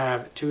that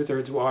have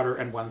 2/3 water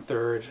and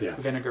 1/3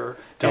 vinegar.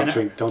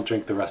 Don't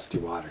drink the rusty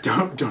water.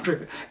 Don't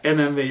drink. And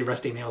then the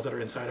rusty nails that are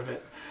inside of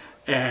it.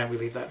 And we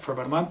leave that for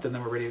about a month, and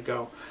then we're ready to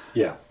go.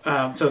 Yeah.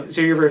 So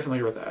you're very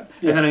familiar with that.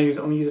 Yeah. And then I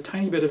only use a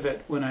tiny bit of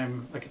it when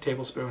I'm like a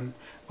tablespoon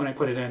when I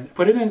put it in.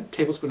 Put it in a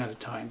tablespoon at a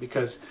time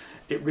because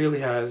it really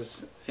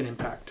has an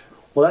impact.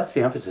 Well, that's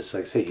the emphasis.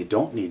 Like I say, you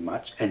don't need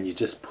much, and you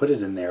just put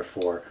it in there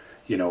for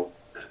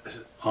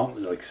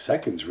like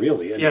seconds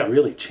really, and it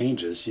really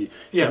changes. You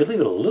could leave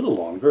it a little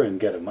longer and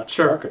get it much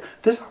darker.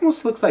 This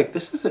almost looks like,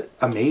 this is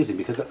amazing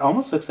because it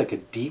almost looks like a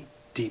deep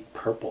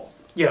purple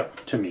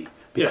to me.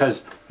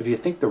 Because if you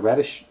think the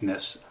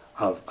reddishness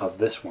of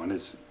this one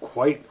is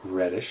quite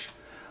reddish,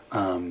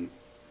 and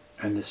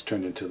this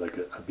turned into like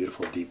a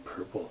beautiful deep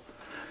purple.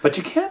 But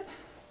you can't,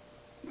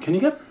 can you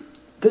get,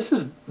 this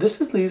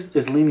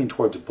is leaning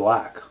towards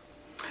black.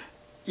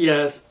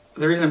 Yes,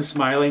 the reason I'm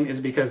smiling is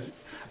because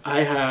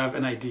I have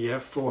an idea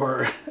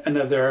for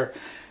another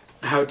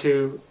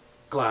how-to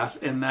class,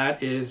 and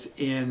that is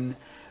in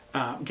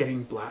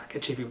getting black,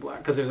 achieving black,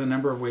 because there's a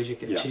number of ways you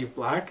can achieve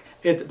black.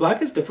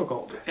 Black is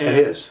difficult. And,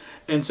 it is.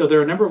 And so there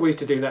are a number of ways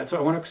to do that. So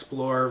I want to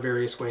explore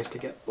various ways to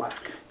get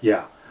black.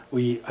 Yeah.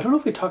 I don't know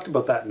if we talked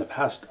about that in the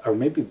past, or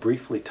maybe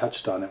briefly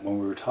touched on it when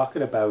we were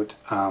talking about,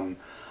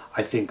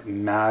 I think,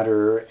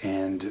 madder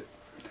and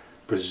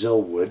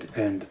Brazil wood,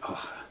 and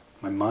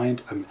my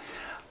mind,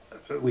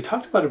 we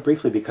talked about it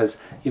briefly because,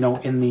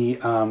 in the,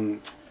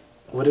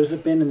 would it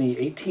have been in the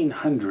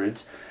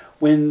 1800s,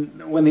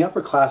 when the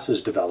upper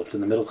classes developed,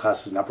 and the middle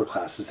classes and upper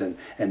classes,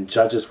 and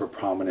judges were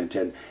prominent,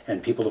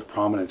 and people of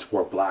prominence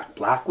wore black.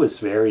 Black was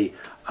very,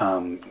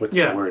 what's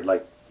the word,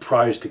 like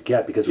prized to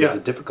get because it was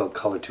a difficult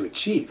color to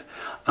achieve.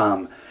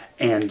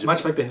 And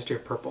much like the history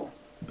of purple.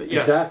 But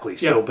exactly.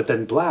 So, but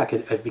then black,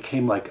 it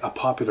became like a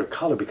popular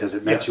color because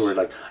it meant you were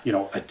like,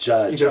 a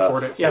judge,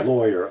 a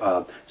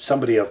lawyer,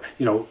 somebody of,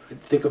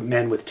 think of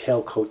men with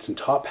tailcoats and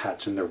top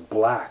hats and they're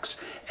blacks.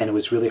 And it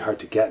was really hard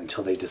to get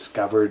until they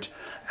discovered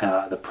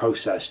the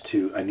process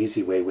to an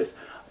easy way with,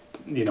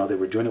 they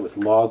were doing it with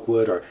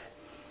logwood, or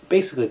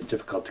basically it's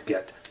difficult to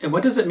get. And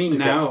what does it mean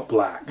now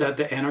black that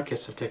the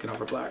anarchists have taken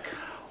over black?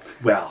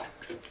 Well,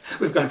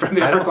 we've gone from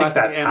the upper class to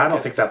the anarchists. I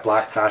don't think that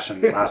black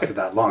fashion lasted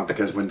that long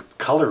because when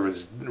color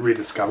was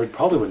rediscovered,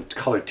 probably when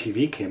color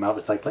TV came out,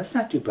 it's like, let's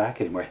not do black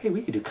anymore. Hey,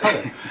 we can do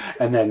color.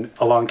 And then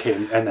along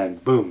came, and then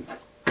boom,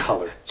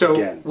 color so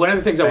again. One of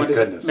the things I wanted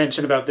to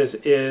mention about this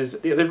is,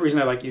 the other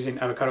reason I like using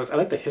avocados, I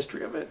like the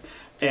history of it.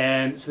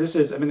 And so this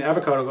is, the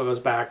avocado goes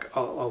back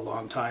a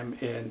long time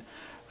in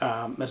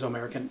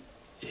Mesoamerican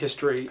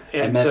history.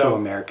 And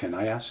Mesoamerican,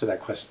 I asked her that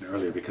question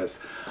earlier because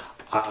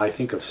I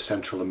think of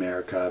Central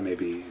America,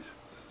 maybe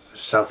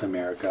South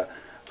America,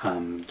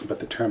 but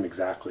the term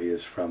exactly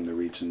is from the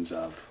regions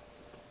of...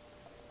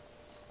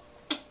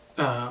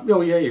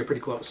 you're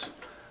pretty close.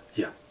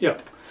 Yeah. Yeah.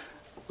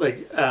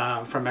 Like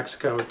from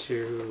Mexico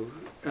to...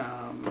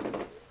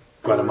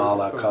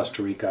 Guatemala,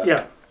 Costa Rica.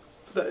 Yeah,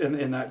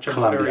 in that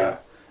general Colombia. area.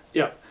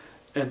 Yeah.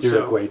 And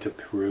Uruguay to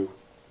Peru.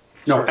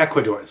 No,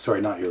 Ecuador.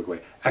 Sorry, not Uruguay.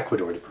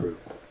 Ecuador to Peru.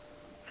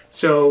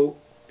 So,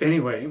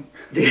 anyway...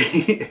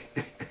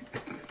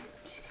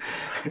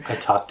 I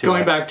talked to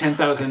going back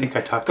 10,000. I think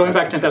I talked. Going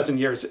back 10,000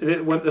 years.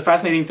 The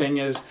fascinating thing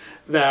is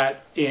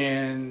that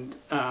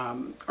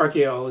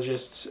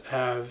archaeologists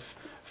have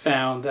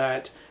found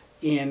that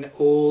in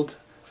old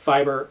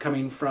fiber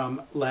coming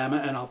from llama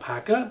and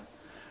alpaca,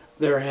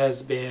 there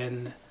has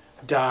been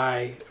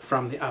dye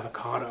from the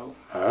avocado.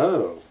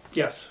 Oh.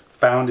 Yes.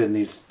 Found in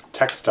these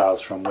textiles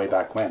from way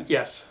back when.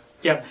 Yes.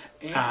 Yep.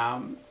 The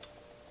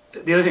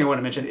other thing I want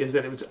to mention is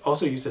that it was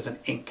also used as an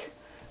ink.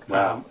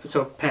 Wow.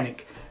 So pen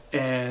ink.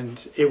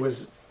 And it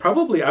was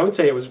probably, I would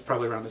say it was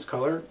probably around this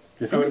color.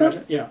 You think so?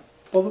 Imagine. Yeah.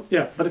 Well,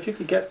 yeah. But if you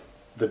could get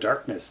the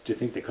darkness, do you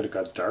think they could have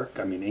got dark?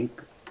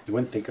 Ink, you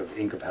wouldn't think of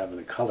ink of having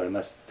a color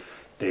unless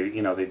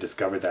they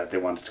discovered that they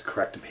wanted to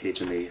correct a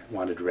page and they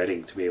wanted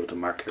Reading to be able to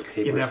mark their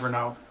papers. You never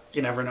know.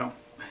 You never know.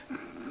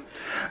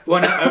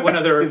 One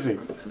other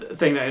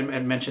thing that I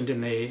had mentioned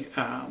in the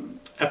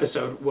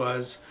episode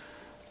was,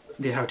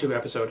 the how-to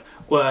episode,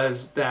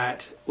 was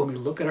that when we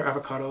look at our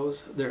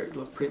avocados, they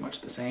look pretty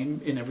much the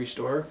same in every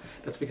store.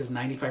 That's because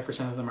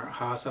 95% of them are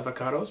Haas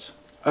avocados.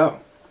 Oh,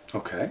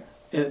 okay.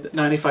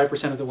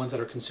 95% of the ones that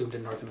are consumed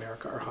in North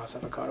America are Haas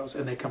avocados,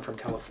 and they come from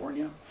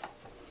California.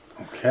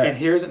 Okay. And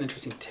here's an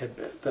interesting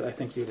tidbit that I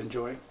think you'd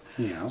enjoy.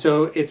 Yeah.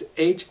 So it's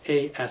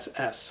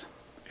H-A-S-S.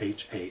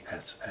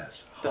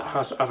 H-A-S-S. The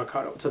Haas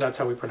avocado. So that's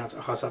how we pronounce it,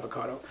 Haas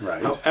avocado.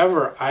 Right.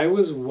 However, I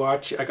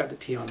got the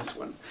T on this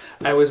one.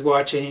 I was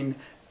watching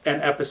an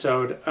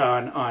episode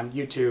on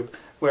YouTube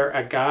where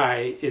a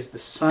guy is the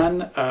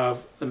son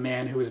of the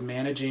man who was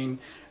managing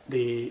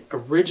the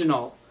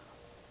original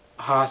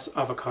Haas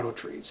avocado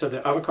tree. So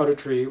the avocado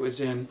tree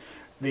was in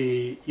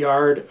the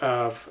yard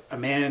of a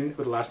man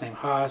with the last name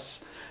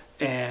Haas,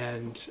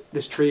 and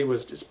this tree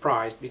was just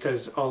prized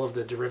because all of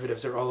the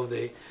derivatives, or all of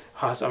the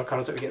Haas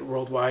avocados that we get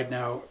worldwide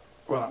now,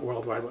 well, not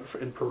worldwide,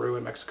 but in Peru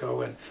and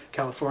Mexico and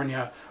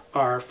California,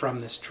 are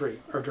from this tree,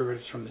 are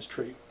derivatives from this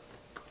tree.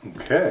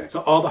 Okay.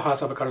 So all the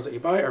Haas avocados that you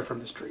buy are from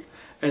this tree.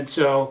 And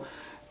so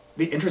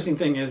the interesting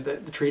thing is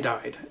that the tree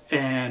died.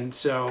 And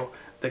so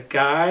the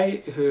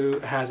guy who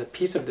has a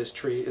piece of this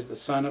tree is the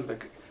son of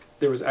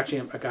there was actually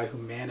a guy who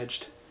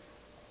managed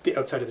the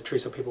outside of the tree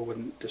so people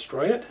wouldn't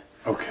destroy it.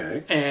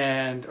 Okay.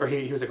 Or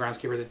he was a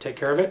groundskeeper to take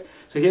care of it.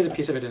 So he has a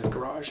piece of it in his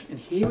garage. And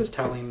he was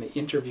telling the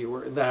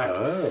interviewer that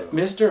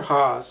Mr.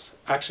 Haas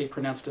actually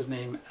pronounced his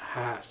name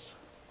Haas.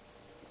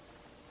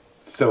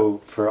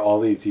 So for all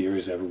these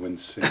years,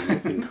 everyone's saying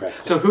it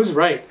incorrectly. So who's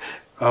right?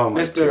 Oh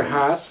my Mr. goodness.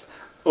 Haas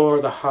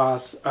or the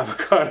Haas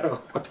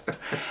avocado?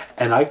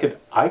 And I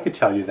could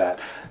tell you that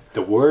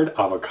the word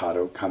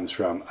avocado comes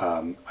from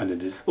well,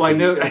 I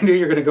knew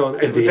you were going to go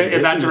in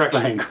that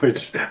direction.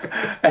 Language,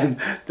 and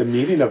the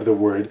meaning of the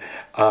word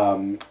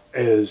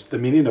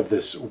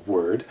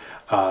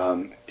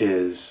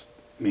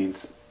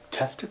means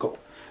testicle.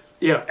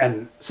 Yeah,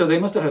 and so they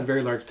must have had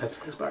very large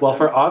testicles back then. Well,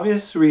 for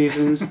obvious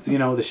reasons,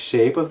 the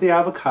shape of the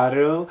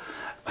avocado.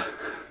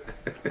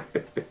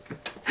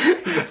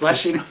 The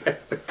fleshing of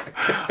it.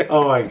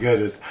 Oh my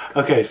goodness.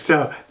 Okay,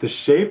 so the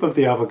shape of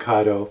the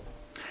avocado,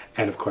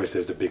 and of course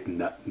there's a big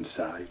nut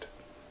inside.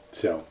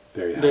 So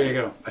there you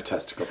go. A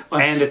testicle.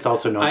 And it's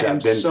also known to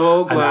have been... I'm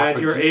so glad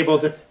you're able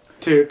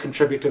to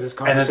contribute to this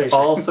conversation. And it's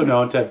also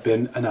known to have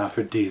been an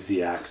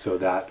aphrodisiac, so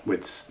that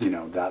would,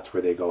 that's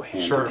where they go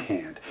hand in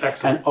hand.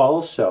 Excellent. And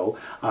also,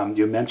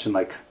 you mentioned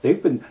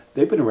they've been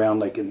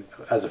around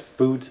as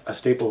a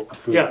staple of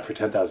food for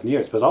 10,000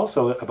 years, but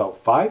also about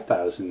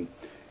 5,000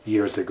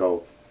 years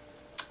ago,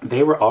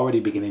 they were already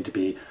beginning to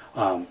be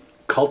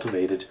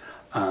cultivated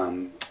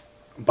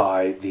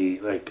by the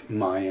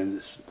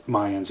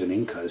Mayans and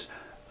Incas.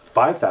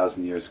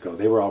 5,000 years ago,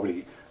 they were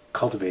already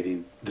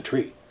cultivating the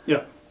tree.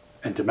 Yeah.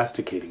 And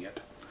domesticating it.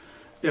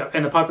 Yeah,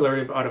 and the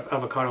popularity of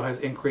avocado has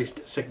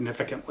increased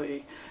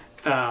significantly.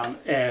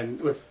 And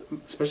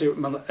especially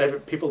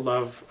people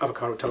love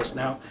avocado toast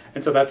now,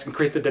 and so that's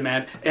increased the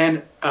demand.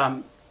 And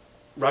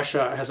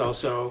Russia has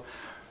also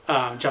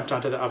jumped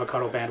onto the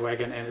avocado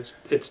bandwagon, and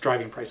it's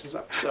driving prices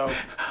up. So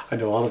I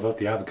know all about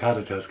the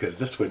avocado toast because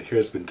this one here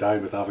has been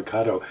dyed with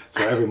avocado.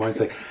 So every morning's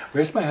like,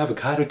 "Where's my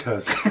avocado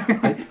toast?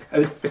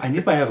 I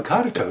need my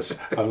avocado toast."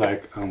 I'm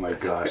like, "Oh my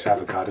gosh,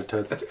 avocado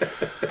toast."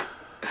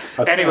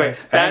 Okay. Anyway,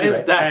 that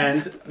is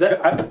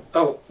that.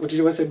 Oh, what did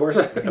you want to say more?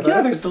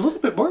 Yeah, there's a little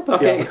bit more about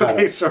the avocado.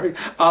 Okay, sorry.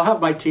 I'll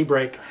have my tea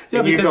break.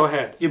 Yeah, you go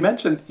ahead. You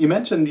mentioned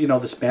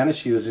the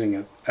Spanish using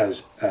it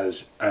as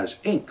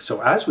ink.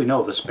 So as we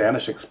know, the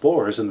Spanish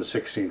explorers in the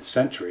 16th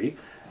century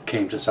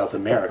came to South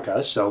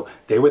America. So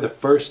they were the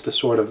first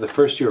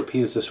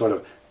Europeans to sort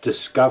of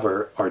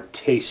discover or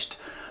taste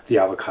the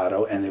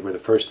avocado, and they were the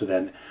first to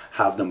then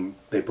have them.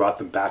 They brought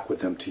them back with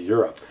them to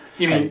Europe.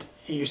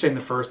 You're saying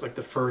the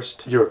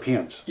first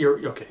Europeans.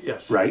 Okay,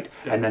 yes. Right?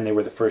 Yeah. And then they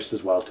were the first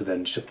as well to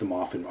then ship them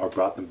off or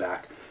brought them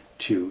back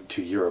to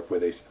Europe, where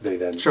they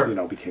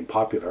then became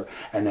popular.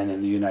 And then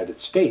in the United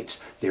States,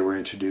 they were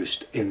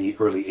introduced in the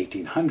early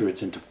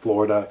 1800s into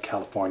Florida,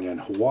 California,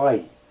 and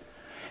Hawaii.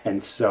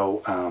 And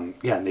so,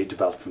 and they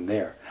developed from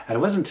there. And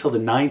it wasn't until the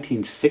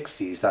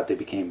 1960s that they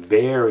became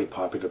very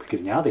popular,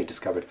 because now they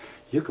discovered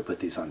you could put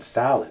these on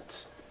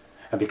salads.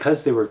 And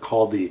because they were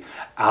called the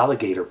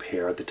alligator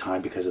pear at the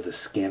time because of the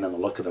skin and the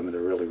look of them, and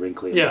they're really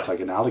wrinkly and look like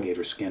an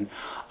alligator skin,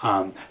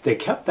 they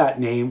kept that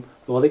name.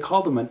 Well, they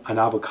called them an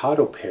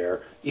avocado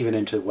pear even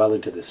into the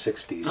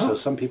 60s. Oh. So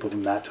some people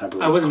from that time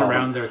I wasn't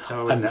around there,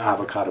 so an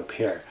avocado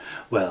pear.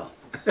 Well,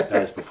 that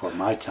was before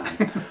my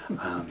time.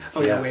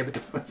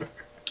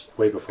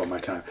 Way before my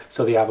time.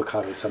 So the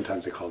avocado,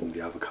 sometimes they call them the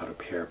avocado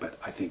pear, but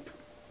I think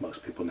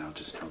most people now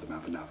just know them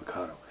as an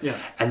avocado. Yeah.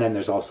 And then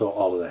there's also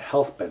all of the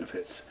health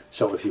benefits.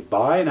 So if you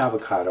buy an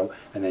avocado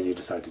and then you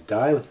decide to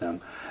dye with them,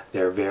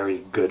 they're very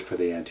good for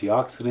the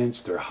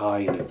antioxidants. They're high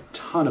in a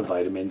ton of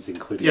vitamins,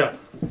 including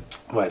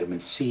vitamin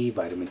C,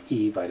 vitamin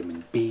E,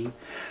 vitamin B.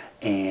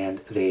 and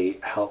they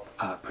help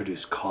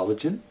produce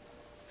collagen.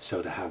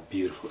 So to have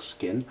beautiful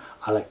skin,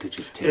 I like to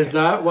just take Is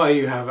that why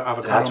you have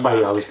avocado That's why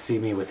you mask? always see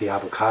me with the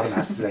avocado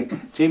mask. It's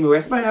like, Jamie,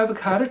 where's my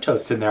avocado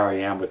toast? And there I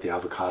am with the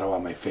avocado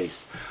on my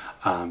face.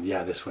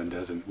 Yeah, this one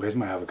doesn't. Where's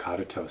my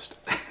avocado toast?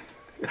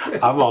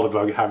 I'm all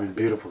about having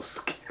beautiful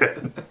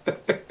skin.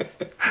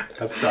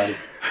 That's funny.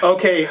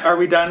 Okay, are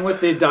we done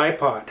with the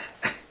Dyepot?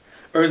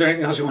 Or is there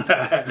anything else you want to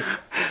add?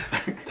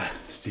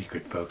 That's the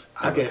secret, folks.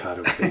 Okay.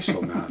 Avocado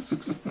facial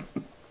masks.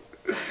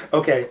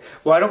 Okay,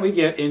 why don't we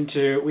get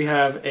into, we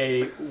have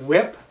a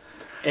whip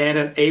and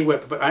an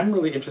A-whip, but I'm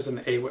really interested in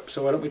the A-whip,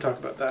 so why don't we talk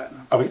about that?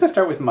 Are we going to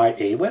start with my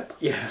A-whip?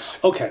 Yes.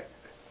 Okay.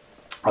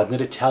 I'm going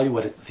to tell you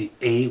what the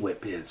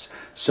A-whip is.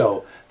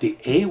 So the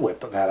A-whip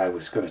that I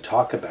was going to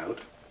talk about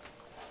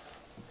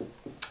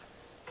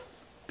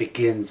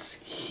begins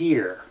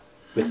here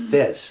with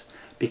this,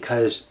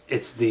 because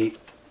it's the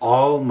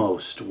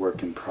almost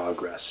work in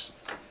progress.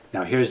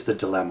 Now here's the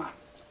dilemma.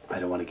 I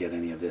don't want to get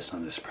any of this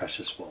on this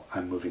precious wool.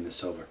 I'm moving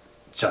this over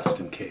just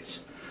in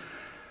case.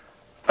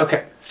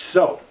 Okay,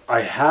 so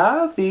I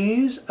have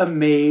these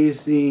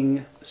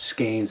amazing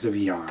skeins of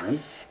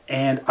yarn,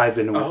 and I've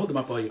been... I'll hold them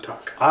up while you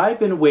talk.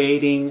 I've been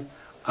waiting...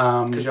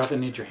 Because you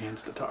often need your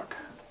hands to talk.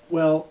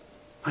 Well,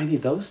 I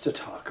need those to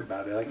talk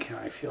about it.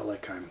 I feel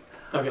like I'm...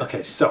 Okay.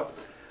 Okay, so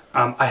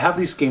I have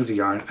these skeins of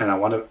yarn, and I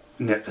want to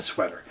knit a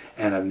sweater.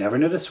 And I've never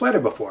knit a sweater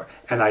before.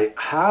 And I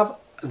have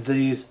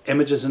these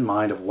images in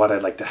mind of what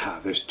I'd like to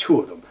have. There's two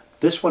of them.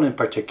 This one in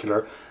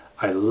particular,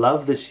 I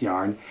love this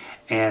yarn,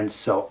 and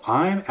so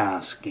I'm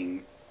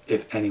asking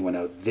if anyone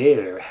out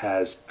there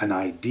has an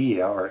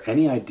idea or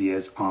any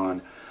ideas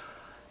on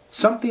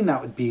something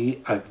that would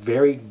be a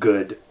very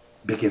good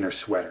beginner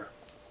sweater.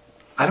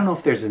 I don't know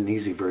if there's an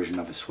easy version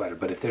of a sweater,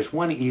 but if there's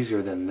one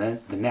easier than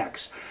the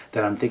next,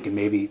 then I'm thinking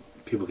maybe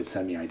people could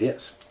send me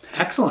ideas.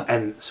 Excellent.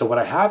 And so what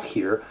I have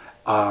here,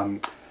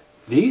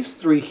 these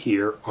three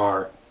here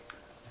are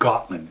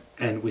Gotland,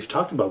 and we've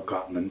talked about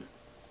Gotland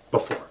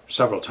before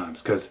several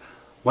times because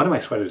one of my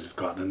sweaters is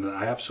Gotland and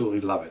I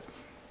absolutely love it.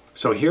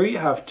 So here you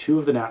have two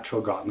of the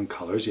natural Gotland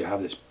colors. You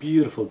have this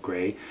beautiful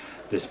gray,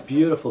 this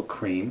beautiful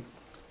cream,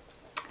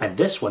 and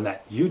this one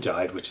that you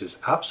dyed, which is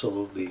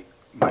absolutely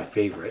my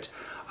favorite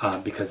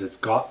because it's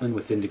Gotland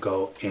with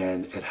indigo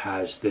and it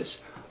has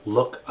this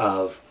look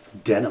of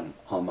denim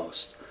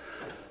almost.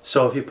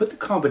 So if you put the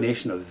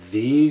combination of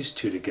these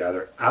two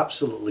together,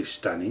 absolutely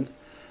stunning.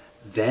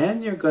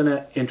 Then you're going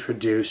to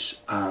introduce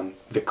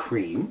the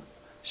cream.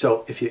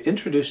 So if you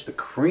introduce the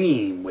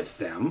cream with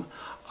them,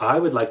 I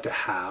would like to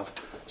have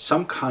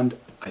some kind,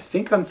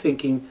 I'm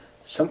thinking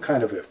some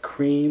kind of a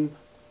cream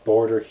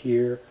border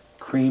here,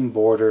 cream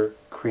border,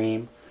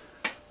 cream,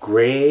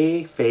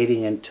 gray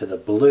fading into the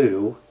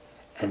blue,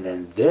 and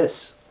then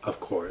this, of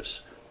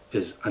course,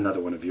 is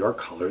another one of your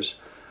colors.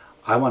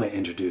 I want to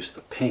introduce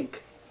the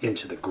pink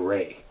into the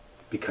gray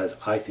because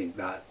I think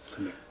that's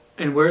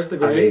and where's the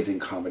gray? Amazing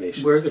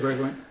combination. Where's the gray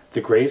going? The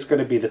gray is going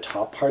to be, the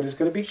top part is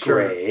going to be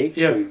gray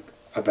to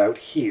about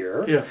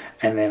here. Yeah.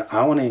 And then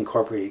I want to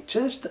incorporate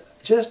just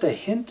a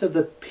hint of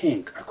the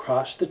pink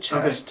across the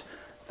chest. Okay.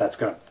 That's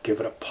going to give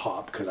it a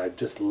pop because I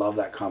just love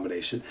that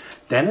combination.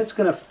 Then it's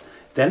going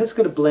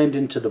to blend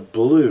into the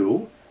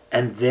blue,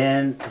 and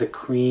then the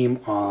cream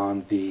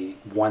on the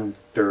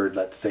 1/3,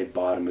 let's say,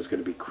 bottom is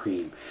going to be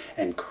cream,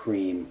 and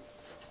cream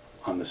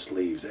on the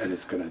sleeves, and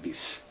it's going to be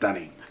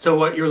stunning. So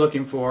what you're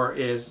looking for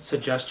is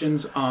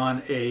suggestions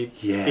on a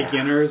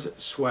beginner's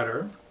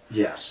sweater.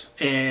 Yes.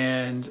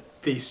 And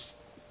these,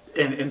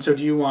 and so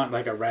do you want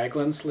like a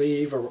raglan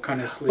sleeve, or what kind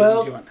of sleeve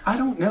do you want? I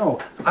don't know.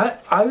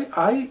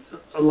 I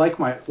like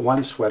my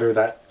one sweater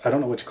that, I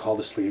don't know what you call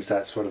the sleeves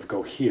that sort of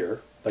go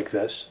here, like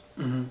this,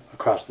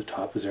 across the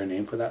top. Is there a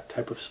name for that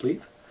type of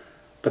sleeve?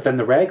 But then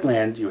the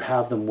raglan, you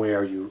have them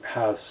where you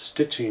have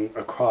stitching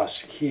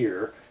across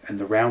here, and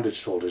the rounded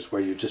shoulders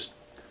where you just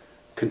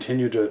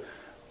continue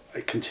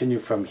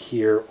from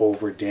here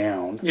over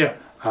down. Yeah.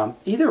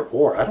 Either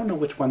or. I don't know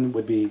which one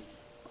would be.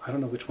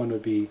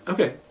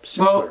 Okay.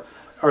 Simpler. Well,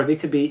 or they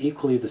could be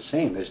equally the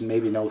same. There's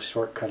maybe no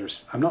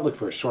shortcut. I'm not looking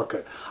for a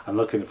shortcut. I'm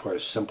looking for a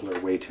simpler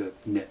way to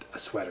knit a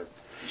sweater.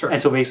 Sure.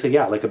 And so basically,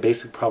 yeah, like a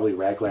basic probably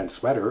raglan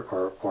sweater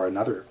or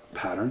another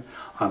pattern.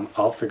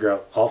 I'll figure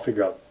out.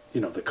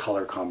 The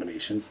color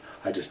combinations.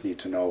 I just need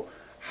to know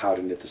how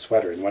to knit the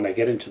sweater. And when I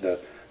get into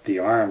the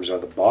arms or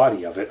the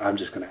body of it, I'm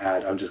just going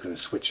to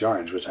switch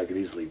yarns, which I could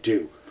easily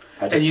do.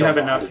 And you have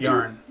enough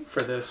yarn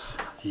for this?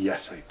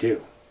 Yes, I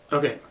do.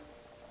 Okay.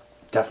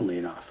 Definitely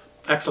enough.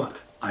 Excellent.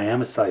 I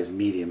am a size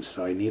medium,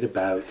 so I need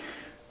about,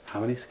 how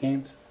many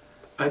skeins?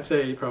 I'd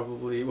say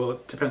probably, well,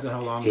 it depends on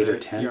how long 8 or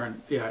 10?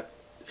 Yarn. Yeah,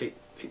 8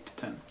 to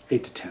 10.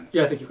 8 to 10.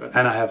 Yeah, I think you've got it.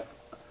 And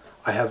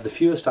I have the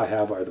fewest I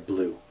have are the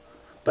blue,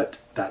 but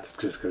that's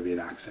just going to be an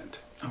accent.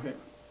 Okay.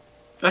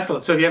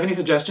 Excellent. So if you have any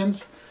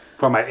suggestions?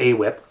 For my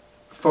A-whip.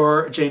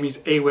 For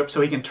Jamie's A-whip,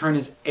 so he can turn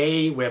his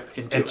A-whip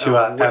into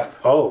a whip.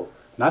 FO.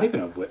 Not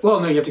even a whip. Well,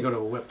 no, you have to go to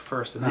a whip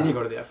first, and then you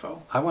go to the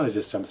FO. I want to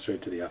just jump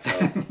straight to the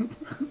FO.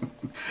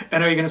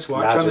 And are you going to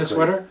swatch on this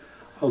sweater?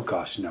 Oh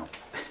gosh, no.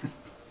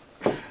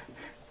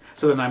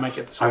 So then I might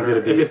get the sweater.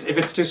 If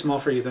it's too small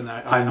for you, then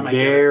I might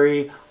get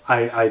it.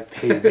 I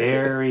pay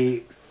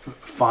very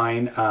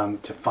fine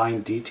to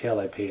fine detail.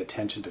 I pay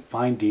attention to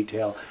fine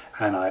detail,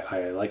 and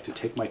I like to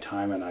take my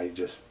time, and I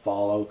just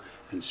follow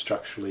and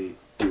structurally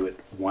do it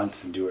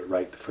once and do it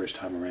right the first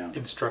time around.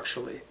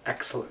 Instructionally,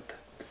 excellent.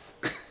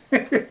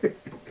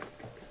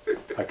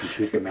 I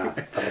compute the math.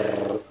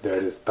 There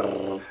it is.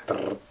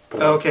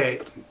 Okay,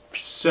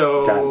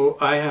 so Done.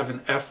 I have an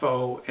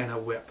FO and a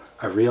whip.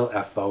 A real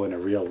FO and a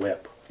real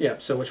whip. Yeah,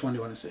 so which one do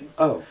you want to see?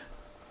 Oh.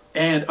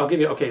 And I'll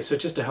give you, okay, so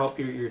just to help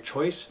your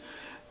choice,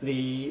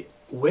 the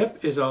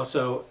whip is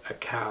also a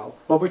cowl.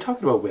 Well, we're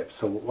talking about whip,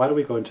 so why don't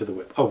we go into the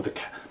whip? Oh,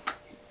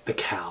 the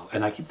cowl.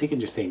 And I keep thinking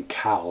you're saying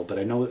cowl, but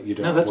I know that you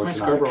don't. No, that's my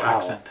Scarborough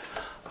accent.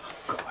 Oh,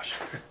 gosh.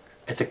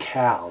 It's a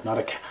cowl, not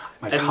a cowl.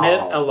 A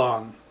knit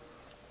along.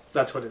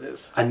 That's what it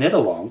is. A knit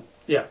along?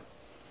 Yeah.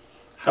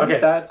 How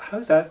is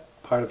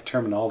that part of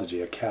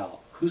terminology, a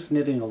cowl? Who's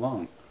knitting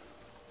along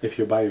if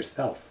you're by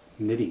yourself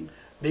knitting?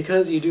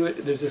 Because you do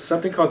it, there's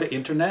something called the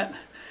internet,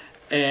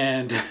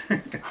 and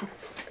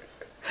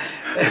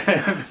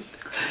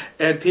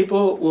and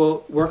people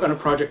will work on a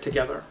project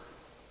together.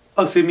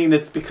 Oh, so you mean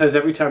it's because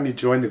every time you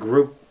join the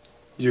group,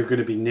 you're going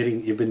to be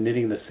knitting, you've been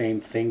knitting the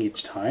same thing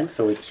each time,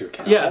 so it's your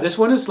cowl? Yeah, this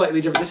one is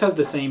slightly different. This has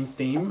the same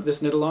theme,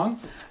 this knit along.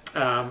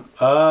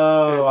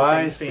 Oh,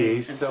 I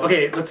see. So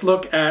okay, let's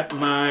look at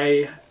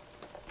my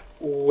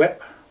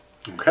whip.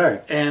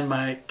 Okay. And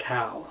my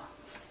cowl.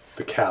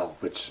 The cowl,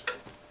 which...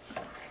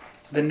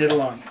 The knit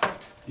along.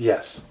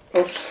 Yes.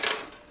 Oops.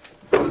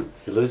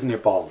 You're losing your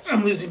balls.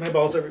 I'm losing my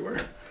balls everywhere.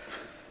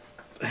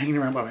 It's hanging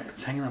around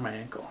my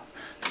ankle.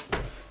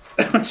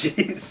 Oh,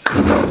 jeez.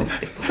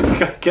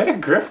 Get a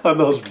grip on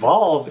those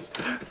balls,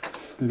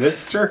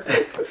 mister.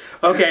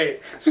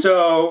 Okay,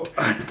 so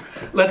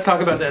let's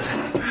talk about this.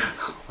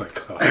 Oh my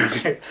god.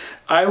 Okay,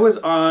 I was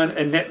on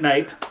a knit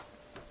night,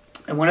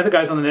 and one of the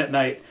guys on the knit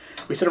night,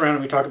 we sit around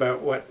and we talk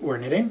about what we're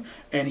knitting,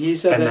 and he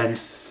said and that...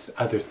 then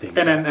other things.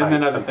 And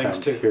then other things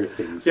too. Hear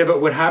things. Yeah,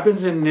 but what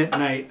happens in knit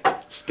night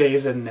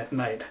stays in knit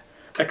night.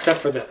 Except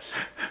for this,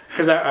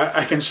 because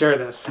I can share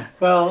this.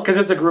 Well, because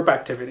it's a group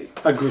activity.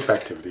 A group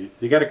activity.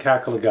 You got a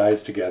cackle of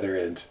guys together,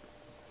 and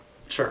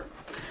sure,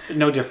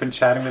 no different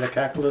chatting with a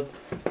cackle of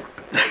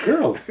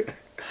girls.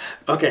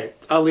 Okay,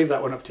 I'll leave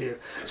that one up to you.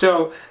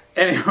 So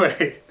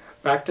anyway,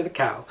 back to the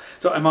cowl.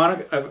 So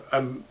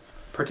I'm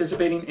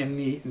participating in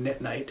the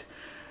knit night,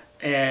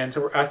 and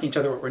so we're asking each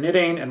other what we're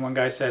knitting. And one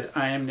guy said,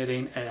 "I am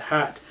knitting a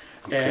hat,"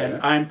 and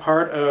I'm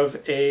part of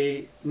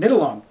a knit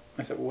along.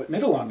 I said, well, "What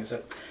knit along is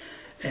it?"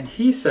 And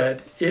he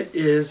said, it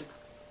is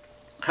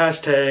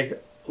hashtag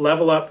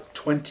level up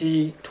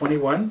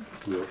 2021.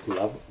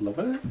 Level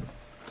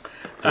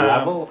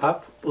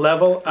up?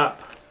 Level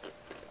up.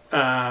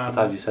 I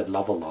thought you said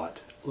level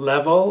lot.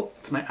 Level,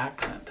 it's my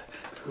accent.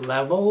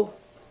 Level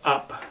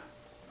up.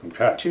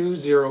 Okay.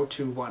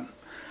 2021.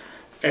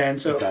 And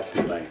so...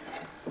 Exactly like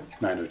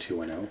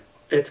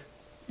 90210?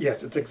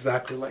 Yes, it's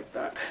exactly like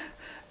that.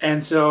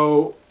 And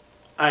so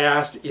I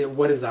asked,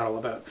 what is that all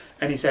about?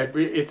 And he said,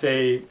 it's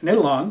a knit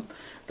along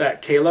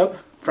that Caleb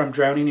from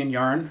Drowning in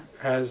Yarn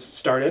has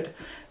started,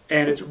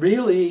 and it's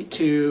really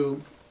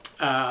to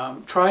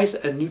try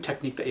a new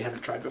technique that you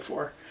haven't tried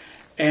before,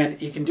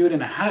 and you can do it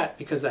in a hat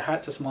because the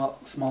hat's a small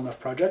enough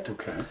project.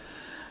 Okay.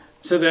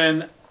 So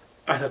then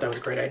I thought that was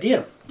a great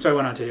idea. So I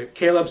went onto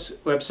Caleb's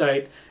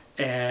website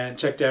and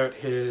checked out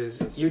his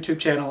YouTube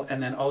channel,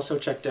 and then also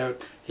checked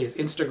out his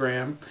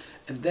Instagram,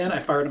 and then I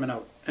fired him a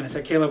note and I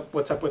said, Caleb,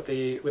 what's up with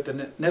the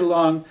knit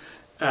along?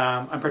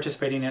 I'm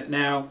participating in it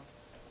now.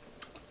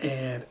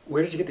 And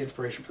where did you get the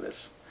inspiration for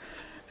this?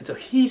 And so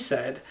he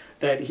said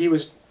that he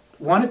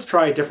wanted to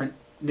try different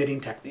knitting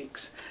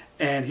techniques,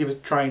 and he was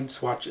trying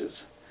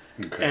swatches.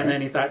 Okay. And then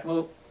he thought,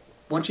 well,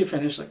 once you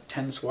finish like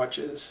 10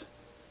 swatches,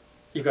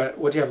 you got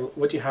what do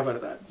you have out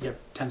of that? You have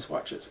 10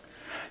 swatches.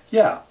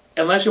 Yeah.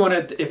 Unless you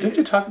want to... Did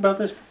you talk about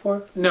this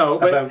before? No,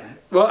 but...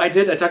 Well, I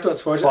did. I talked about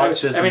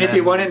swatches. I mean, if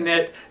you want to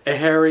knit a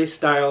Harry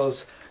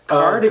Styles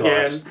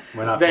cardigan... Oh,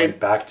 we're not going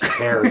back to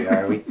Harry,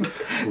 are we?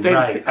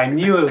 Right. I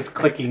knew it was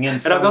clicking in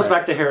somewhere. It all goes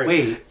back to Harry.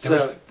 Wait. There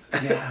was...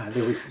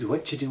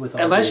 What'd you do with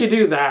all unless this? you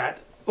do that,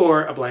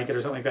 or a blanket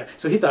or something like that.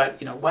 So he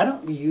thought, why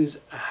don't we use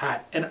a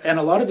hat? And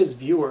a lot of his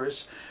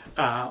viewers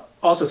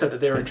also said that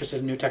they were interested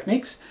in new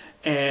techniques,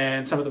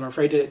 and some of them are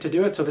afraid to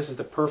do it, so this is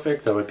the perfect...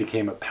 So it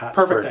became a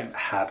patchwork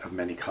hat of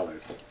many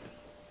colors.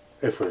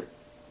 If we're...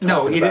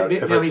 No, he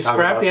didn't. No, he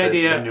scrapped the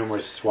idea. The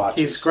numerous swatches.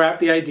 He scrapped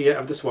the idea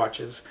of the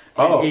swatches,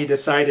 and he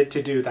decided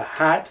to do the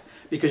hat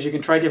because you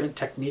can try different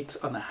techniques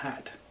on the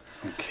hat.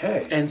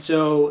 Okay. And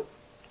so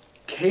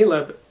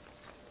Caleb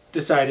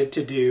decided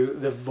to do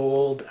the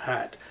Vold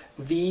hat,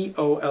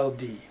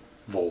 VOLD.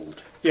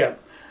 Vold. Yeah.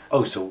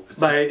 Oh, so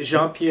by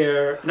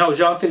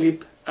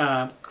Jean-Philippe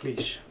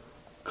Cliche.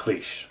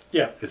 Cliche.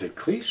 Yeah. Is it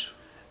Cliche?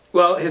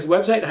 Well, his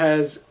website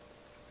has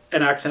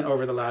an accent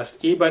over the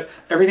last E, but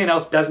everything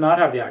else does not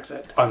have the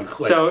accent.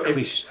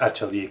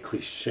 Atelier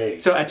Cliche.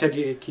 So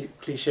Atelier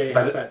Cliche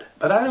has that.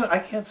 But I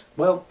can't,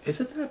 well,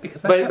 is it that?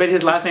 Because but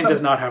his last name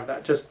does not have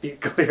that, just be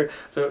clear.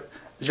 So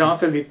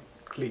Jean-Philippe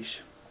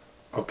Cliche.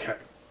 Okay.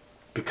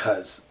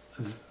 Because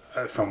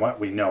from what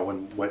we know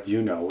and what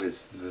you know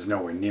is there's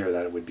nowhere near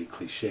that it would be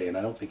Cliche, and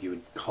I don't think you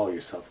would call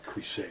yourself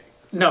Cliche.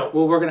 No,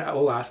 well,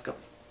 we'll ask him.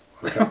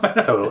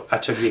 Okay. So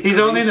Atelier He's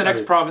only in the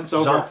next province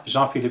over.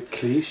 Jean-Philippe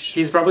Cliche.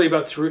 He's probably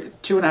about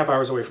 2.5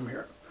 hours away from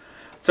here.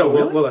 So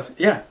we'll ask.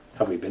 Yeah.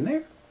 Have we been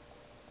there?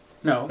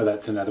 No. Or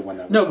that's another one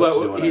that we're supposed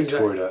to do on a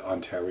tour to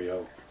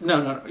Ontario.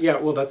 No. Yeah,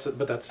 well, that's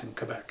in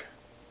Quebec.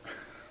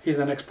 He's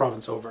the next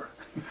province over.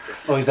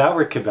 Oh, is that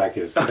where Quebec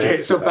is? Okay,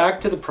 so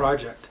back to the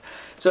project.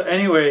 So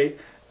anyway,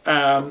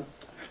 I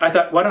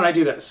thought, why don't I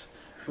do this?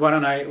 Why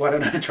don't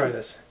I try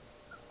this?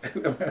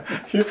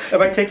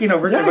 Am I taking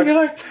over too much?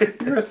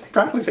 You're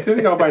practically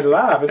sitting on my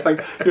lap. It's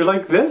like you're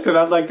like this, and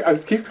I'm like I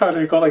keep trying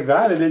to go like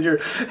that, and then you're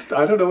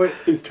I don't know what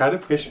he's trying to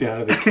push me out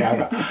of the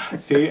camera.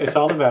 See, it's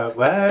all about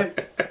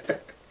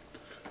what.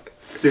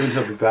 Soon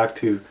he'll be back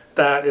to.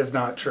 That is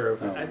not true.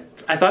 Oh.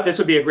 I thought this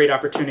would be a great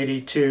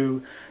opportunity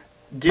to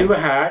do a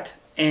hat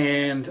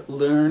and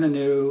learn a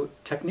new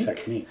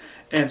technique.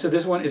 And so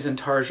this one is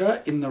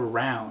Intarsia in the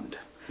round.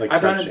 Like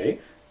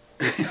Target?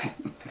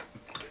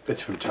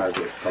 It's from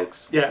Target,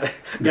 folks. Yeah,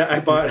 I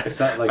bought it. It's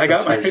not like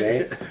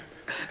Target.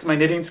 It's my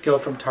knitting skill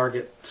from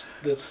Target,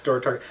 the store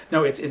Target.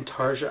 No, it's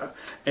Intarsia.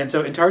 And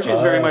so Intarsia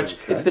is very much,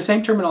 it's the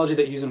same terminology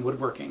that you use in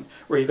woodworking,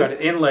 where you've got an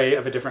inlay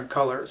of a different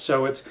color.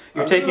 So it's,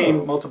 you're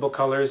taking multiple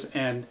colors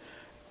and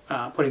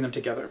putting them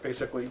together,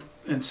 basically.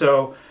 And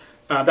so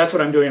that's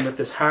what I'm doing with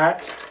this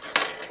hat,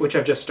 which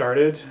I've just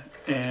started.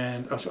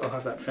 And also I'll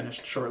have that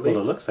finished shortly.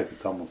 Well, it looks like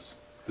it's almost,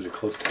 is it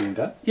close to being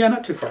done? Yeah,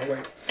 not too far away.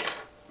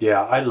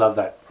 Yeah, I love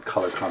that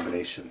color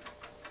combination.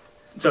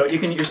 So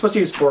you're supposed to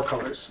use 4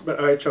 colors,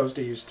 but I chose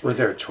to use 3. Was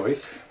there a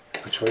choice?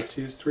 A choice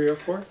to use 3 or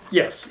 4?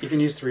 Yes, you can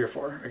use 3 or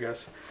 4, I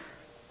guess.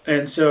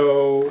 And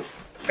so,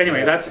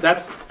 anyway,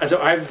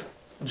 so I've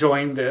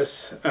joined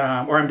this,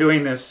 or I'm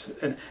doing this,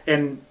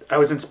 and I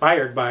was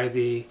inspired by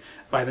the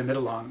knit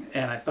along,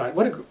 and I thought,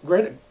 what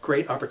a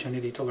great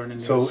opportunity to learn a new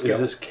skill. So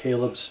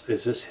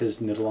is this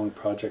his knit along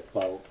project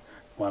while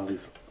one of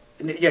these?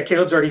 Yeah,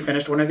 Caleb's already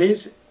finished one of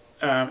these.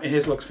 And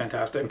his looks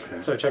fantastic.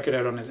 Okay. So check it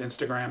out on his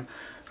Instagram.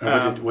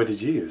 What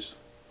did you use?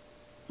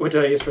 What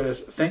did I use for this?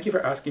 Thank you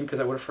for asking, because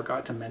I would have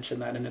forgot to mention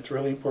that, and it's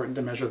really important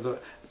to mention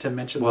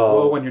the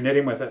wool when you're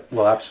knitting with it.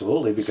 Well,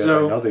 absolutely, because I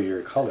know they're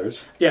your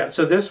colors. Yeah.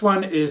 So this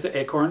one is the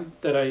acorn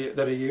that I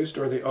used,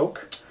 or the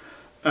oak.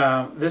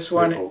 This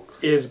one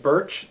is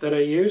birch that I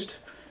used,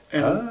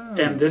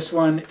 and this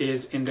one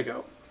is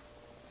indigo.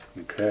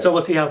 Okay. So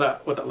we'll see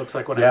what that looks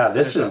like when I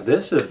finish up.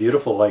 This is a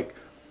beautiful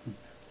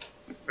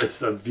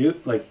It's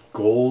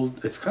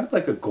gold. It's kind of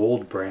like a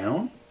gold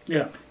brown.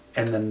 Yeah.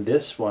 And then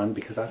this one,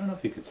 because I don't know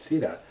if you could see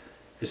that,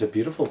 is a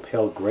beautiful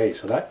pale gray.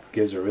 So that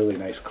gives a really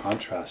nice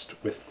contrast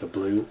with the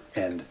blue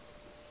and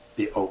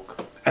the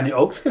oak. And the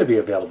oak's going to be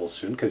available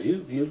soon, because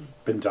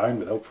you've been dying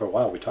with oak for a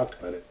while. We talked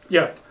about it.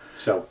 Yeah.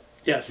 So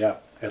yes. Yeah,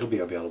 it'll be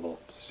available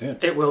soon.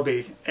 It will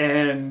be.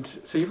 And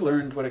so you've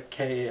learned what a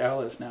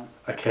KAL is now.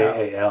 A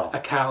KAL. A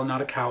cowl,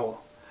 not a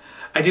cowl.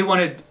 I do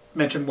want to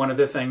mention one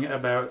other thing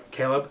about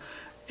Caleb.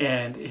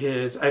 And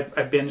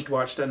I binged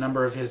watched a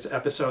number of his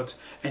episodes,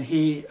 and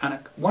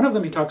one of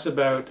them he talks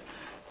about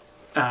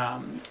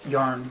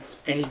yarn,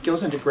 and he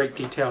goes into great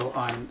detail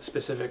on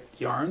specific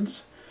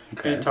yarns,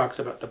 and talks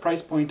about the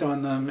price point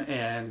on them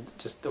and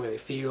just the way they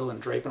feel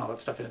and drape and all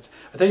that stuff. And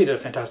I thought he did a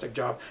fantastic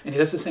job, and he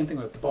does the same thing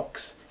with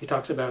books. He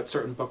talks about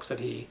certain books that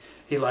he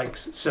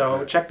likes.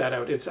 So check that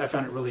out. I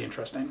found it really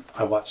interesting.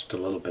 I watched a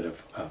little bit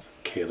of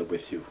Caleb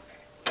with you.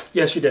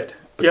 Yes, you did.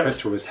 But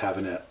Christopher was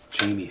having a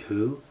Jamie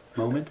Who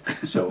moment,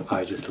 so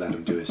I just let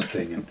him do his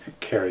thing and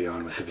carry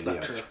on with the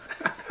videos.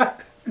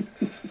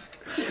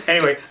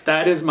 Anyway,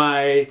 that is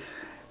my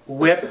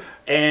whip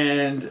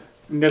and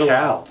knit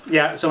along.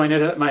 Yeah, so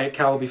my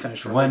cowl will be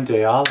finished shortly. One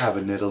day I'll have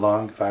a knit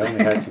along if I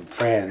only had some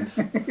friends.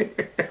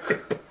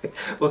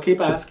 Well,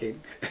 keep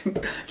asking.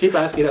 Keep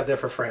asking out there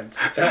for friends.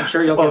 And I'm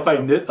sure you'll get some. If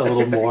I knit a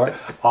little more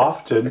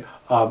often,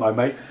 I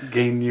might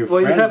gain new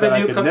friends. Well, you have a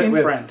new cooking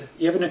friend.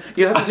 You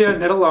have to do a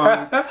knit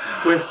along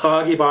with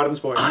Foggy Bottoms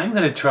Boys. I'm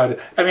going to try to.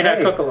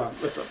 I cook along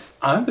with them.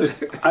 I'm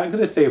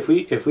gonna say if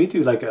we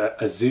do like a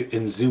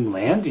in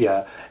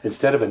Zoomlandia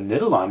instead of a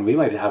knit along, we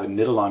might have a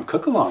knit along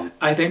cook along.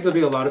 I think there'll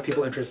be a lot of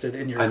people interested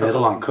in your knit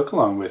along cook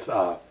along with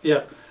a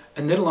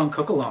knit along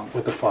cook along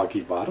with the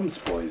Foggy Bottoms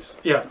Boys.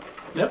 Yeah.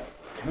 Yep.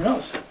 Who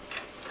knows?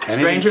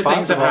 Stranger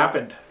things have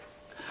happened.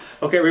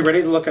 Okay, are we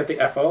ready to look at the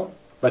FO?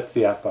 What's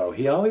the FO?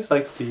 He always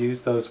likes to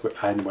use those. Do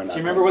you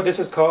remember what this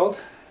is called?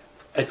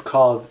 It's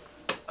called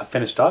a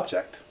finished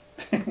object.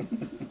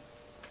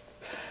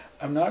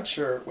 I'm not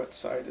sure what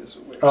side is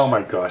which. Oh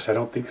my gosh, I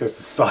don't think there's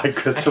a side,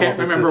 Crystal. I can't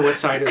remember what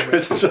side is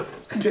Crystal.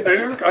 which. I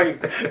just call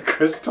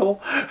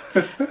Crystal.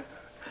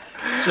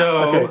 So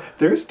okay,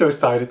 there's no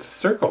side, it's a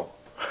circle.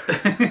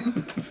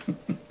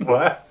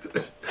 What?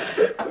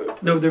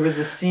 No, there was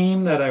a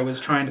seam that I was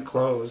trying to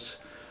close.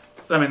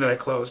 I mean, that I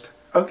closed.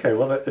 Okay,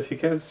 well, if you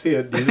can't see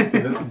it,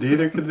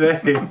 neither can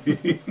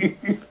they.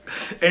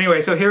 Anyway,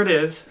 so here it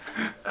is.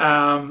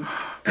 Oh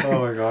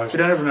my gosh. We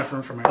don't have enough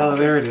room for my... Oh,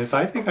 there it is.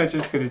 I think I'm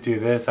just going to do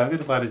this. I'm going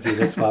to want to do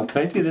this while...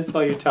 Can I do this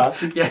while you're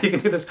talking? Yeah, you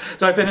can do this.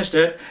 So I finished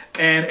it,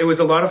 and it was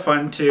a lot of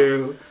fun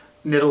to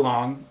knit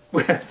along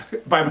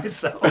with by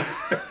myself.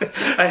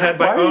 I had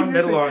my own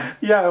knit along.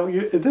 Yeah,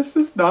 this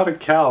is not a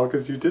cowl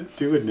because you didn't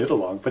do a knit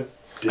along, but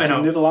did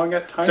you knit along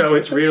at times? So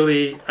it's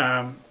really,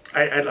 I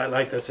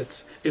like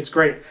this. It's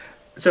great.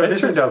 So it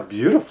turned out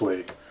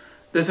beautifully.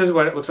 This is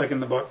what it looks like in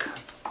the book.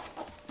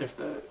 If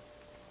the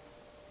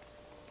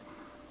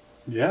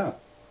yeah,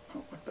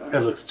 it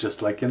looks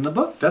just like in the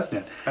book, doesn't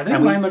it? I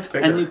think mine looks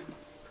bigger.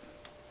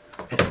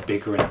 It's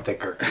bigger and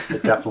thicker.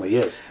 It definitely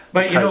is.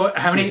 But you know what?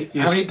 How many?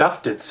 You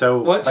stuffed it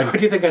so. What? So what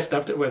do you think I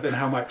stuffed it with, and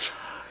how much?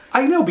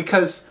 I know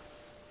because.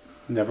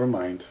 Never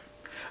mind.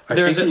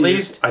 There's at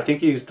least. I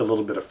think you used a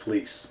little bit of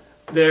fleece.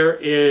 There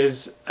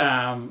is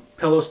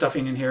pillow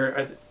stuffing in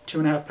here.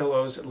 2.5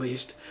 pillows at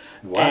least.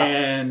 Wow.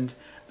 And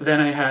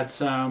then I had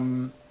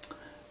some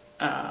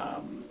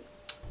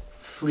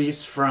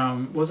fleece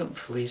from. Wasn't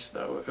fleece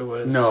though. It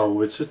was.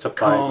 No, it's just a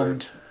fiber.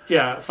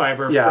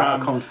 Fiber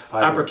from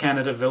fiber. Upper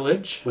Canada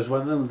Village. Was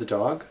one of them the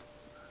dog?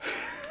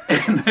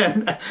 And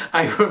then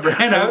I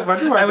ran out.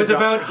 I was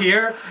about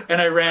here,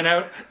 and I ran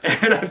out,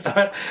 and I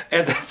thought,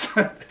 and that's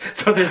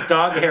so there's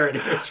dog hair in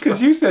here.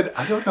 Because you said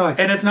I don't know,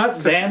 and it's not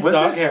Zan's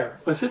dog hair.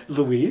 Was it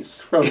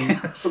Louise from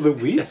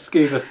Louise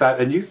gave us that,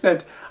 and you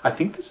said I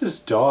think this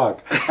is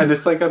dog, and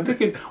it's like I'm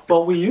thinking,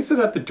 well, we use it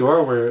at the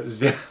door where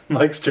Zan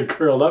likes to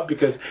curl up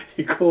because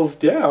he cools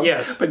down.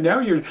 Yes, but now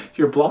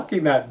you're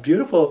blocking that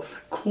beautiful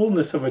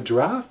coolness of a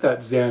draft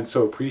that Zan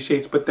so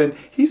appreciates, but then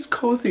he's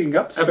cozying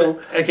up so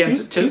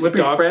against he's with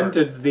dog fur.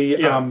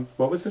 The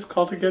what was this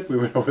called again? We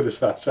went over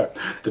this last time.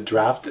 The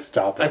draft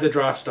stopper. The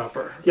draft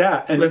stopper.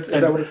 Yeah, and is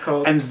that what it's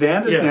called? And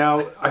Zan is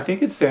now. I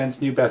think it's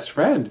Zan's new best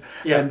friend.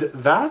 Yeah. And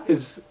that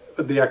is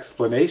the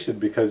explanation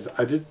because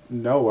I didn't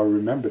know or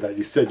remember that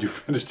you said you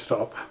finished it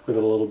off with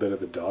a little bit of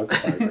the dog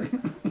fiber.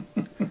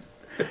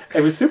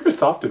 It was super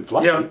soft and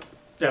fluffy. Yeah,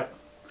 yeah.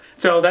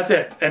 So that's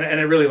it, and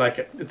I really like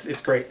it.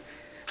 It's great.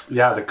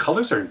 Yeah, the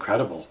colors are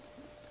incredible.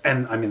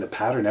 And I mean, the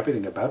pattern,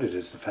 everything about it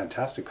is a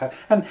fantastic pattern.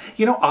 And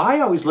you know, I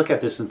always look at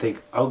this and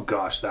think, oh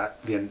gosh,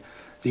 the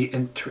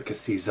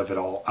intricacies of it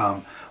all.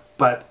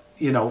 But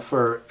you know,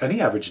 for any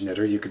average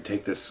knitter, you could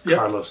take this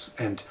Carlos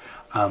and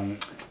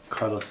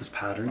Carlos's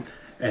pattern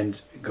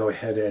and go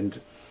ahead and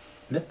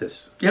knit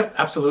this. Yep,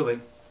 absolutely.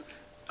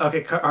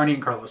 Okay, Arne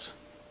and Carlos.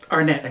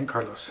 Arne and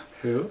Carlos.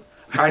 Who?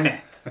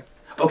 Arne.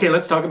 Okay,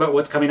 let's talk about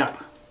what's coming up.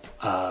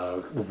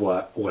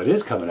 What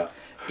is coming up?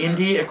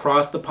 Indie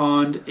Across the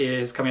Pond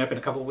is coming up in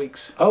a couple of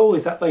weeks. Oh,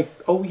 is that like,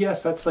 oh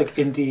yes, that's like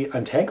Indie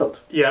Untangled.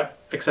 Yep,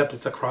 except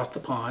it's across the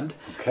pond.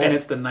 Okay. And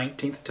it's the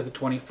 19th to the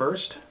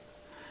 21st.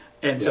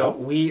 And so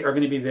we are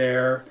going to be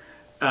there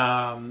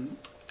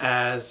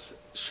as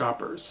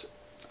shoppers.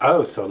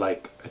 Oh, so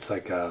like, it's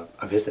like a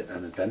visit,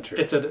 an adventure.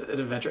 It's an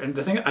adventure. And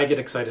the thing I get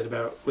excited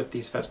about with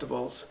these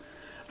festivals,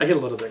 I get a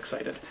little bit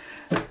excited,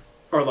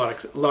 or a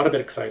lot of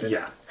bit excited.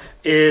 Yeah.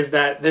 Is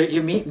that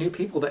you meet new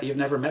people that you've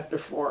never met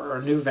before,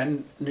 or new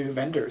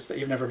vendors that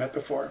you've never met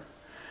before.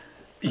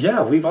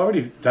 Yeah, we've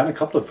already done a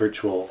couple of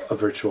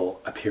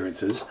virtual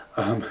appearances,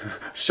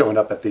 showing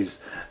up at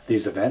these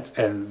events,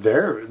 and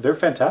they're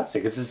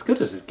fantastic. It's as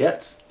good as it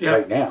gets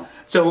right now.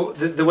 So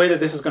the way that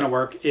this is going to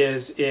work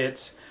is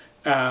it's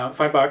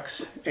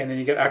 $5, and then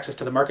you get access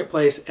to the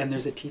marketplace, and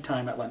there's a tea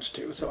time at lunch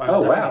too. So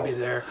I'll definitely be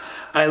there.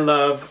 I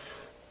love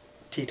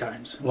tea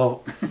times.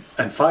 Well,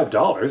 and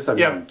 $5. I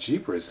mean,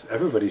 jeepers!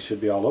 Everybody should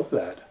be all over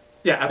that.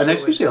 Yeah, absolutely. And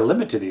there's usually a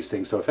limit to these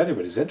things, so if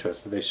anybody's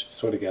interested, they should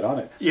sort of get on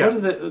it. So what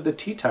is the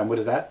tea time? What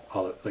does that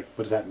What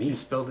does that mean? You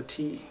spill the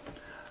tea.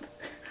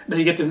 No,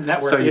 you get to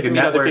network. So you get to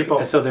meet other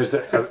people. So there's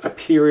a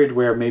period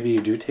where maybe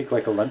you do take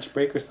like a lunch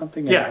break or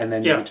something, and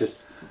then you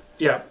just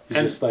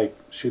just like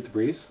shoot the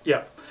breeze.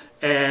 Yeah,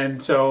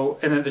 and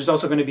then there's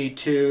also going to be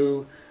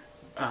 2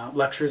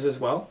 lectures as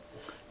well.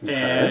 Okay.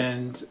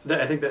 And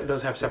I think that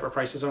those have separate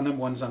prices on them.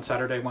 One's on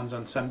Saturday, one's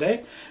on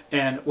Sunday.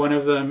 And one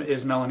of them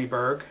is Melanie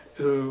Berg,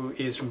 who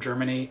is from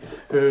Germany,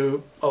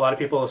 who a lot of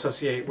people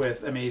associate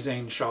with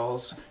amazing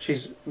shawls.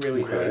 She's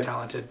really, really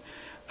talented.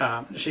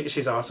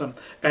 She's awesome.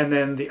 And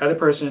then the other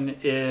person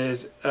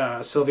is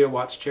Sylvia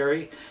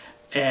Watts-Cherry,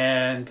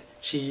 and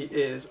she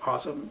is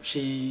awesome.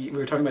 We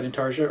were talking about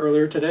Intarsia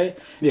earlier today.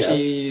 Yes.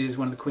 She's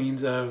one of the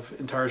queens of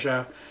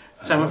Intarsia.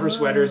 Some of her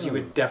sweaters, you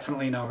would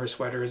definitely know her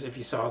sweaters if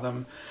you saw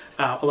them.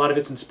 A lot of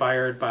it's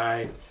inspired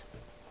by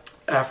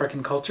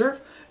African culture,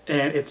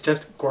 and it's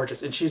just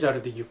gorgeous. And she's out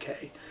of the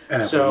UK.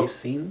 And have you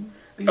seen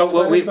these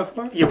sweaters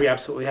before? Yeah, we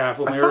absolutely have.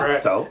 When I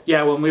thought so.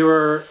 Yeah, when we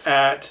were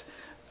at,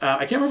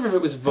 I can't remember if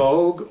it was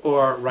Vogue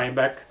or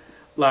Rhinebeck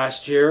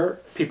last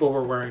year, people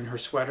were wearing her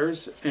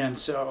sweaters, and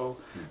so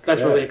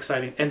that's really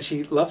exciting. And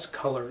she loves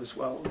color as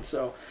well, and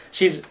so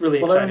she's really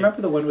exciting. I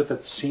remember the one with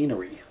the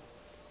scenery.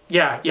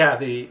 Yeah,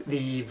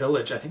 the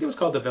Village. I think it was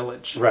called the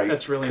Village. Right.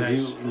 That's really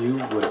nice. You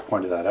would have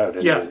pointed that out,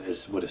 and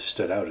it would have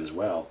stood out as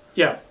well.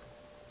 Yeah.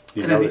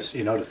 You notice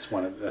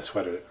a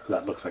sweater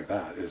that looks like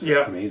that is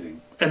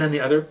amazing. And then the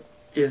other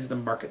is the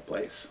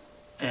Marketplace.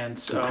 And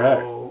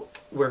so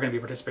we're going to be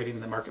participating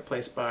in the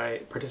Marketplace by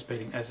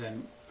participating as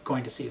in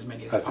going to see as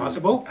many as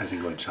possible. As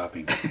in going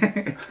shopping.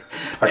 And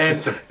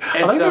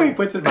I like how he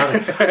puts it about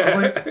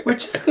it. We're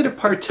just going to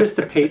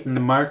participate in the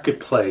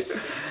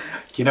Marketplace.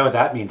 You know what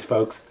that means,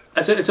 folks.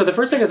 So the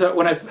first thing is that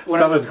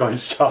going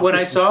shopping. When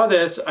I saw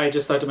this, I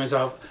just thought to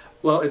myself,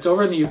 well, it's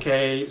over in the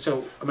UK,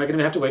 so am I going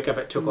to have to wake up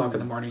at 2 o'clock in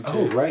the morning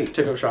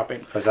to go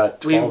shopping? Is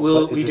that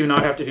 12, we do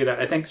not have to do that.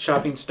 I think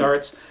shopping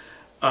starts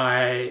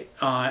at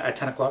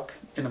 10 o'clock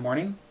in the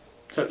morning,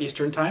 so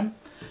Eastern time.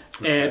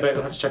 Okay. But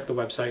you'll have to check the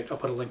website. I'll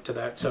put a link to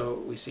that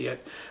so we see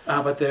it.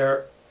 But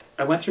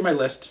I went through my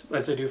list,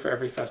 as I do for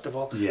every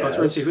festival. Yes. I was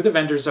trying to see who the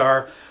vendors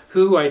are,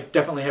 who I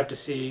definitely have to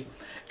see.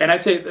 And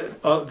I'd say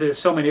that, there's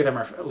so many of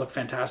them look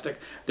fantastic.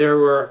 There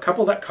were a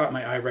couple that caught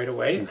my eye right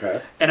away.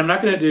 Okay. And I'm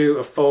not going to do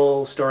a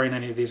full story in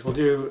any of these. We'll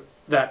do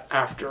that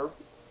after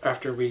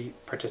we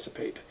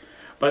participate.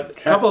 But a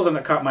couple of them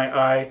that caught my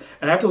eye,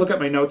 and I have to look at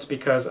my notes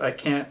because I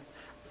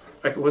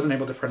wasn't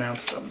able to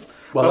pronounce them.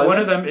 Well, but one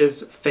of them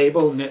is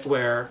Fable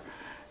Knitwear.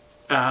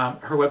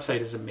 Her website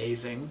is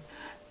amazing,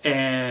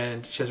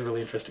 and she has a really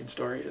interesting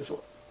story as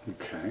well.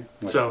 Okay.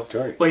 What's the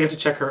story? Well, you have to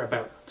check her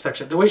about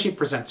section. The way she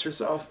presents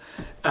herself.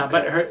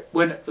 But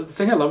the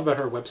thing I love about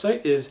her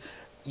website is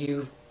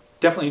you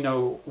definitely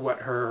know what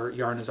her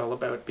yarn is all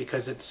about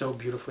because it's so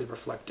beautifully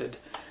reflected.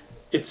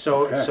 It's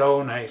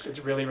so nice.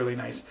 It's really, really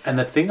nice. And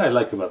the thing I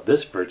like about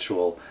this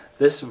virtual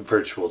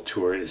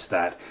tour is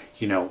that,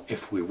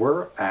 if we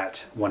were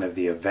at one of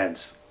the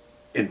events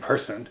in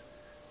person,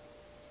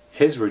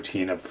 his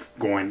routine of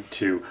going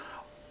to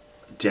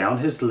down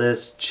his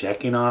list,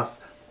 checking off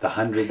the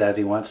 100 that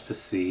he wants to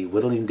see,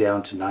 whittling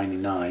down to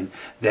 99.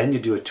 Then you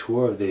do a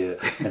tour of the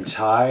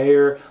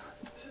entire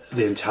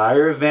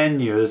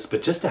venues,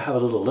 but just to have a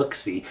little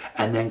look-see,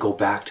 and then go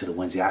back to the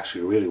ones he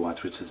actually really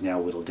wants, which is now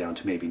whittled down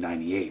to maybe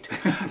 98.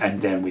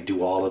 And then we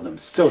do all of them.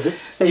 So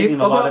this is saving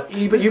a lot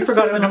of... But you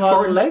forgot an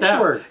important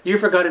step. You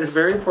forgot a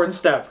very important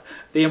step.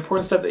 The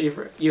important step that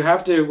you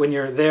have to, when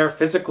you're there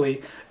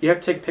physically, you have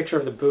to take a picture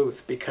of the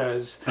booth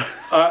because...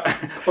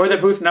 or the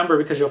booth number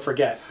because you'll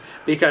forget.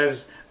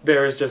 Because...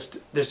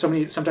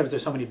 sometimes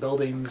there's so many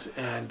buildings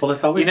and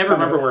you never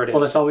remember where it is.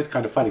 Well, it's always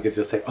kind of funny because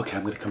you'll say, okay,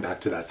 I'm going to come back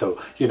to that.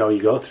 So, you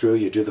go through,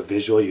 you do the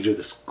visual, you do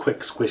this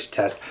quick squish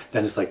test,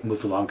 then it's like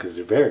move along because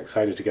you're very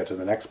excited to get to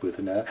the next booth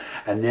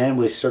and then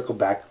we circle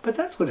back. But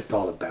that's what it's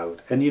all about.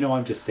 And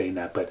I'm just saying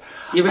that, but...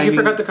 Yeah, but you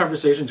forgot the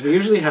conversations. We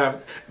usually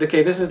have,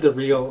 this is the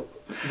real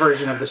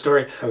version of the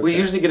story. Okay. We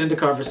usually get into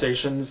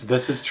conversations.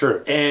 This is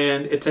true.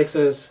 And it takes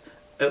us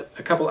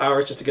a couple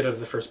hours just to get out of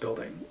the first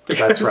building.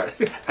 That's right.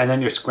 And then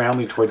you're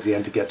scrambling towards the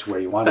end to get to where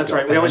you want to go. That's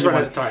right. We always run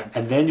out of time.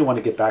 And then you want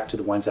to get back to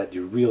the ones that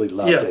you really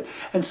loved it.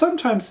 And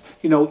sometimes,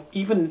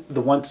 even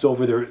the ones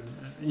over there,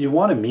 you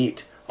want to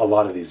meet a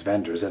lot of these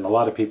vendors and a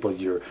lot of people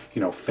you're,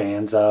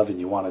 fans of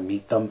and you want to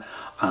meet them.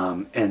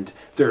 And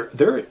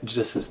they're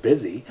just as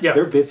busy. Yeah.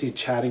 They're busy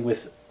chatting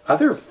with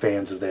other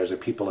fans of theirs or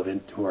people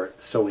who are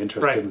so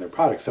interested in their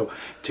products. So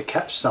to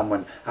catch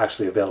someone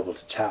actually available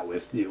to chat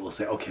with, you will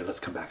say, okay, let's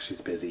come back. She's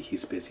busy.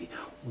 He's busy.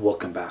 We'll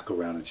come back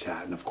around and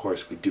chat. And of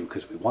course we do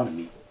because we want to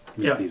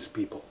meet these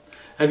people.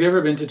 Have you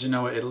ever been to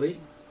Genoa, Italy?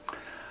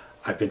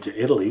 I've been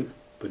to Italy,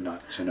 but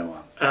not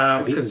Genoa.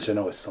 I've eaten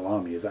Genoa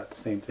salami. Is that the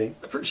same thing?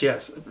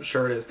 Yes,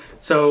 sure it is.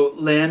 So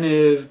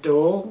Laniv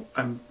Dole,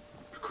 I'm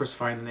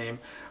crucifying the name.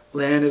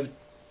 Laniv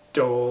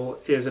Dole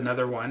is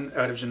another one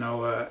out of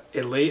Genoa,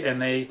 Italy,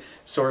 and they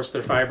source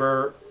their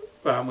fiber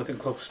within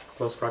close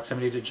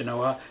proximity to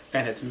Genoa,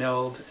 and it's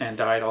milled and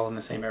dyed all in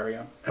the same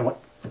area. And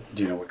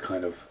do you know what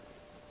kind of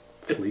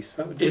fleece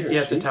that would be?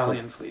 It's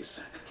Italian fleece.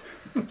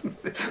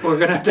 We're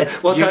gonna have to.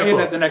 We'll tell you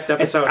that the next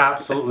episode. It's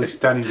absolutely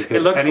stunning because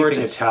it looks anything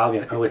gorgeous.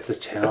 Italian. Oh, it's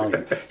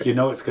Italian.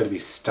 It's going to be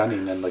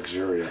stunning and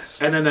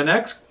luxurious. And then the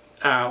next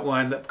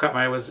one that caught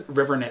my eye was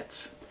River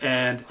Knits,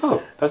 and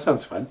that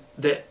sounds fun.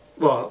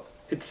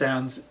 It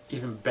sounds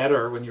even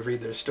better when you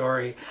read their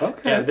story.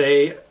 Okay. And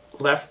they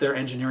left their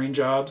engineering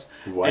jobs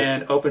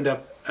and opened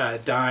up a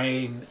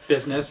dyeing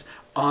business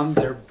on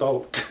their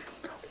boat.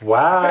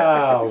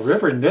 Wow,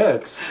 River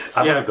Knits.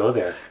 I'm gonna go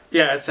there.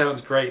 Yeah, it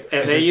sounds great.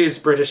 And they use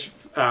British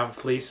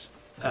fleece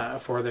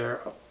for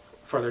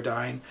their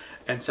dyeing,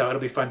 and so it'll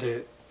be fun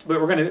to.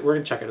 But we're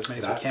gonna check it as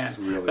many as we can.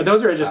 Really but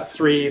those are just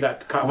three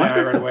that caught my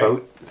eye right away. The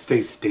boat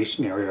stays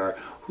stationary. Or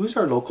who's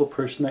our local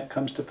person that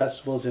comes to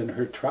festivals in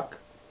her truck?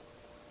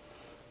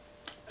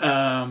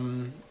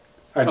 I'm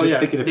just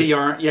thinking of the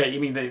yarn. Yeah,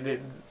 you mean the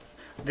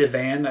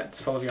van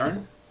that's full of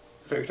yarn?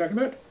 Is that what you're talking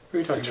about? Who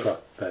are you talking about?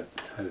 Truck that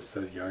has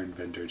a yarn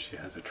vendor. She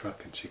has a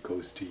truck and she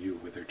goes to you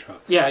with her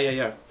truck.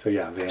 Yeah. So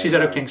van. She's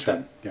out of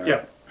Kingston.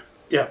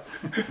 Yeah.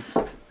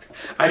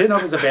 I didn't know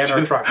if it was a van or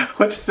a truck.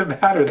 What does it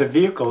matter? The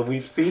vehicle,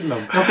 we've seen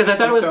them. No, because I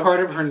thought it was part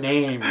of her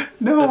name.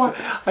 No,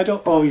 I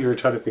don't. Oh, you were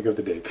trying to think of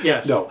the name.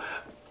 Yes. No.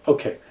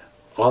 Okay.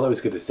 all I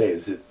was going to say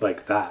is it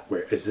like that.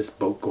 Where is this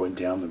boat going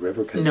down the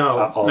river? Because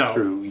no,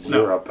 through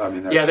Europe, I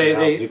mean, there yeah, are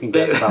canals you can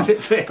get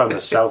from the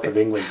south of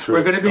England through.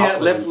 We're going to be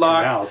at Lift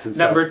Lock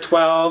number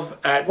 12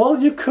 at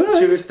you could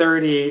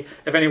 2:30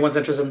 if anyone's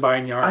interested in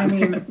buying yarn. I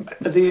mean,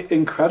 the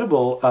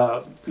incredible,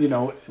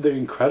 the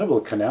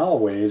incredible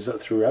canalways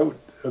throughout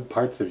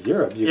parts of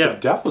Europe. You could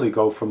definitely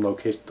go from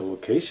location to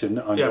location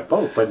on your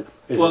boat, but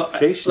is it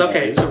stationary?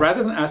 Okay, so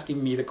rather than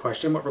asking me the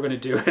question, what we're going to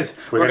do is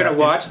we're going to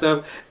watch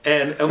them,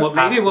 and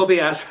maybe we'll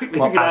be asking.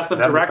 We'll ask them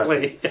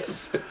directly.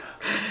 Yes.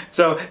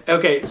 So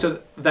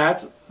so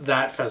that's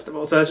that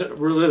festival. So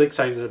we're really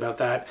excited about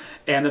that.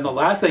 And then the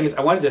last thing is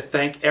I wanted to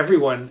thank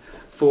everyone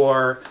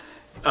for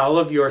all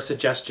of your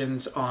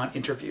suggestions on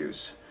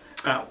interviews.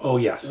 Oh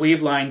yes,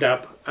 we've lined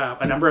up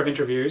a number of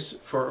interviews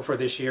for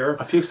this year.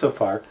 A few so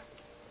far.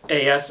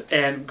 Yes,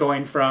 and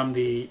going from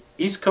the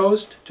East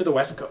Coast to the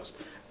West Coast.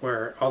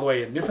 We're all the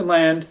way in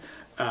Newfoundland,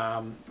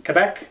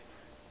 Quebec,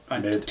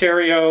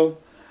 Ontario,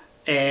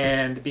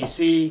 and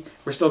BC.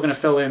 We're still going to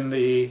fill in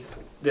the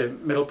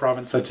middle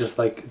provinces. So just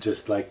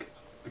like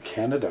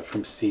Canada,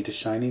 from sea to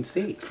shining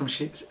sea. From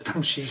sea to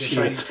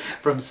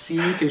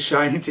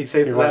shining sea.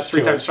 Say that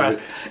 3 times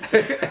fast.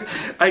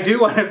 I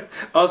do want to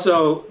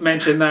also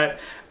mention that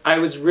I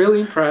was really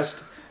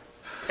impressed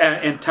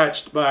and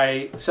touched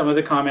by some of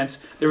the comments.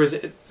 There was,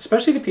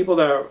 especially the people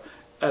that are,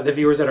 the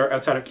viewers that are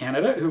outside of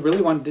Canada, who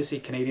really wanted to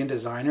see Canadian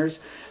designers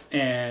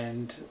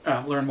and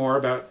learn more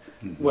about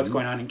what's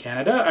going on in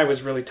Canada. I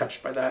was really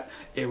touched by that.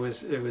 It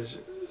was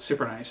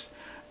super nice,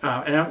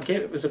 and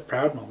it was a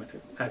proud moment.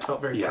 I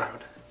felt very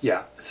proud.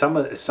 Yeah, some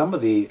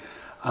of the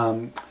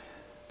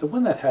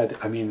one that had,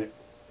 I mean,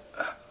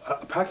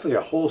 practically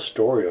a whole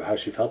story of how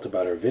she felt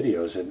about her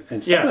videos,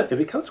 and some of it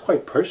becomes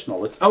quite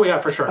personal. It's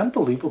for sure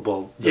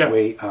unbelievable the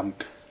way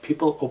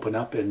people open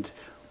up and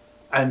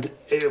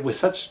it with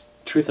such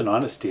truth and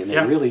honesty, and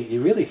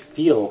you really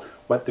feel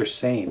what they're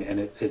saying, and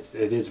it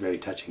is very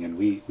touching, and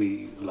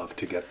we love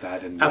to get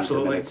that. And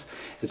absolutely,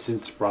 it's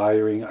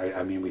inspiring.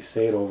 I mean, we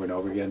say it over and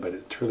over again, but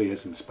it truly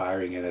is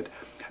inspiring, and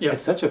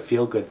it's such a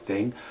feel good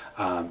thing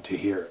to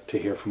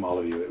hear from all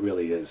of you. It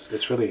really is.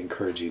 It's really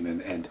encouraging,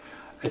 and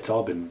it's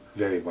all been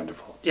very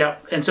wonderful. Yeah,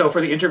 and so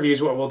for the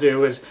interviews, what we'll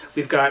do is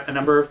we've got a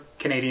number of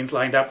Canadians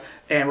lined up,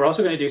 and we're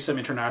also going to do some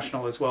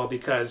international as well,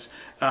 because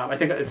I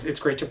think it's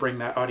great to bring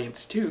that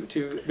audience to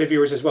the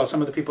viewers as well.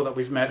 Some of the people that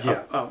we've met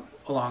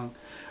along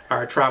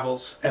our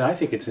travels. And I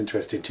think it's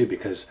interesting too,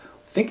 because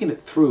thinking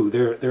it through,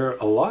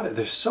 there are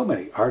there's so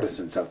many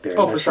artisans out there.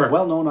 Oh, for sure.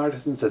 Well-known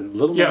artisans and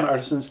little-known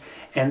artisans,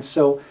 and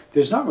so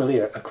there's not really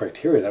a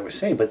criteria that we're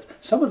saying. But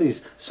some of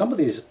these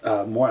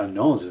more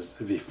unknowns,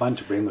 it'd be fun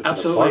to bring them to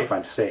the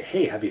forefront. To say,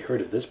 hey, have you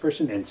heard of this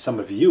person? And some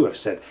of you have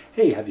said,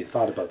 hey, have you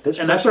thought about this?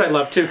 And that's what I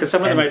love too, because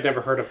some of them I've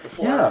never heard of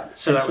before. Yeah,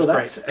 so that was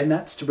great. And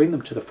that's to bring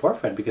them to the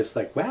forefront, because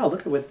like, wow,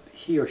 look at what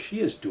he or she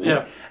is doing.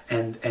 Yeah.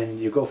 And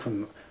you go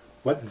from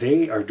what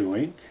they are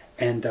doing,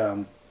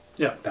 and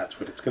that's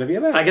what it's going to be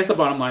about. I guess the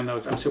bottom line, though,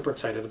 is I'm super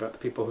excited about the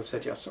people who've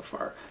said yes so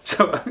far.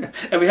 So,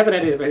 and we haven't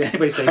had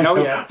anybody say no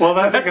yet. Well,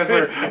 that's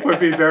because we're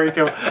being very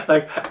careful.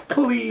 Like,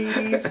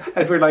 please.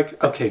 And we're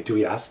like, okay, do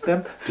we ask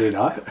them? Do we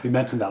not? We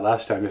mentioned that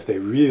last time, if they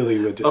really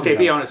would. Okay,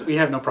 be honest. We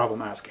have no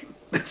problem asking.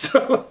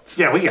 So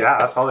yeah, we can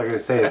ask. All they're going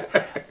to say is,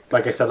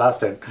 like I said last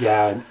time,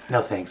 yeah,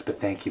 no thanks, but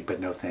thank you, but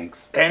no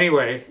thanks.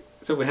 Anyway.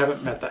 So we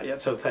haven't met that yet,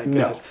 so thank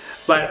goodness.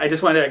 But I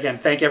just wanted to, again,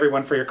 thank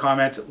everyone for your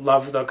comments.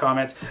 Love the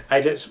comments.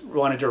 I just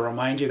wanted to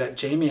remind you that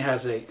Jamie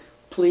has a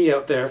plea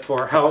out there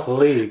for help.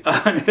 Plea?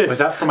 Was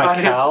that for my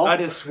cowl? On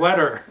his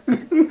sweater.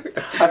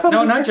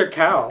 No, not your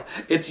cowl.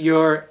 It's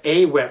your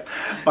A-whip.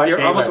 You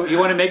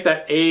want to make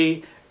that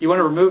A... You want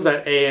to remove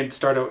that A and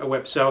start a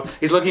whip. So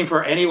he's looking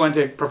for anyone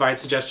to provide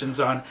suggestions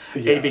on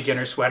a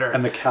beginner sweater.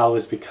 And the cowl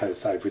is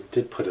because I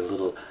did put a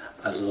little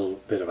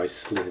bit of a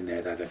slit in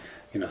there that...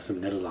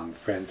 some knit-along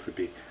friends would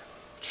be...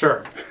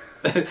 Sure.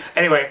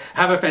 Anyway,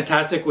 have a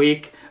fantastic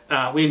week.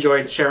 We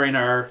enjoyed sharing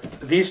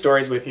these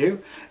stories with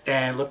you,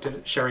 and look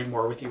to sharing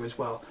more with you as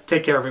well.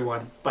 Take care,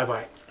 everyone.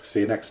 Bye-bye.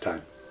 See you next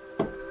time.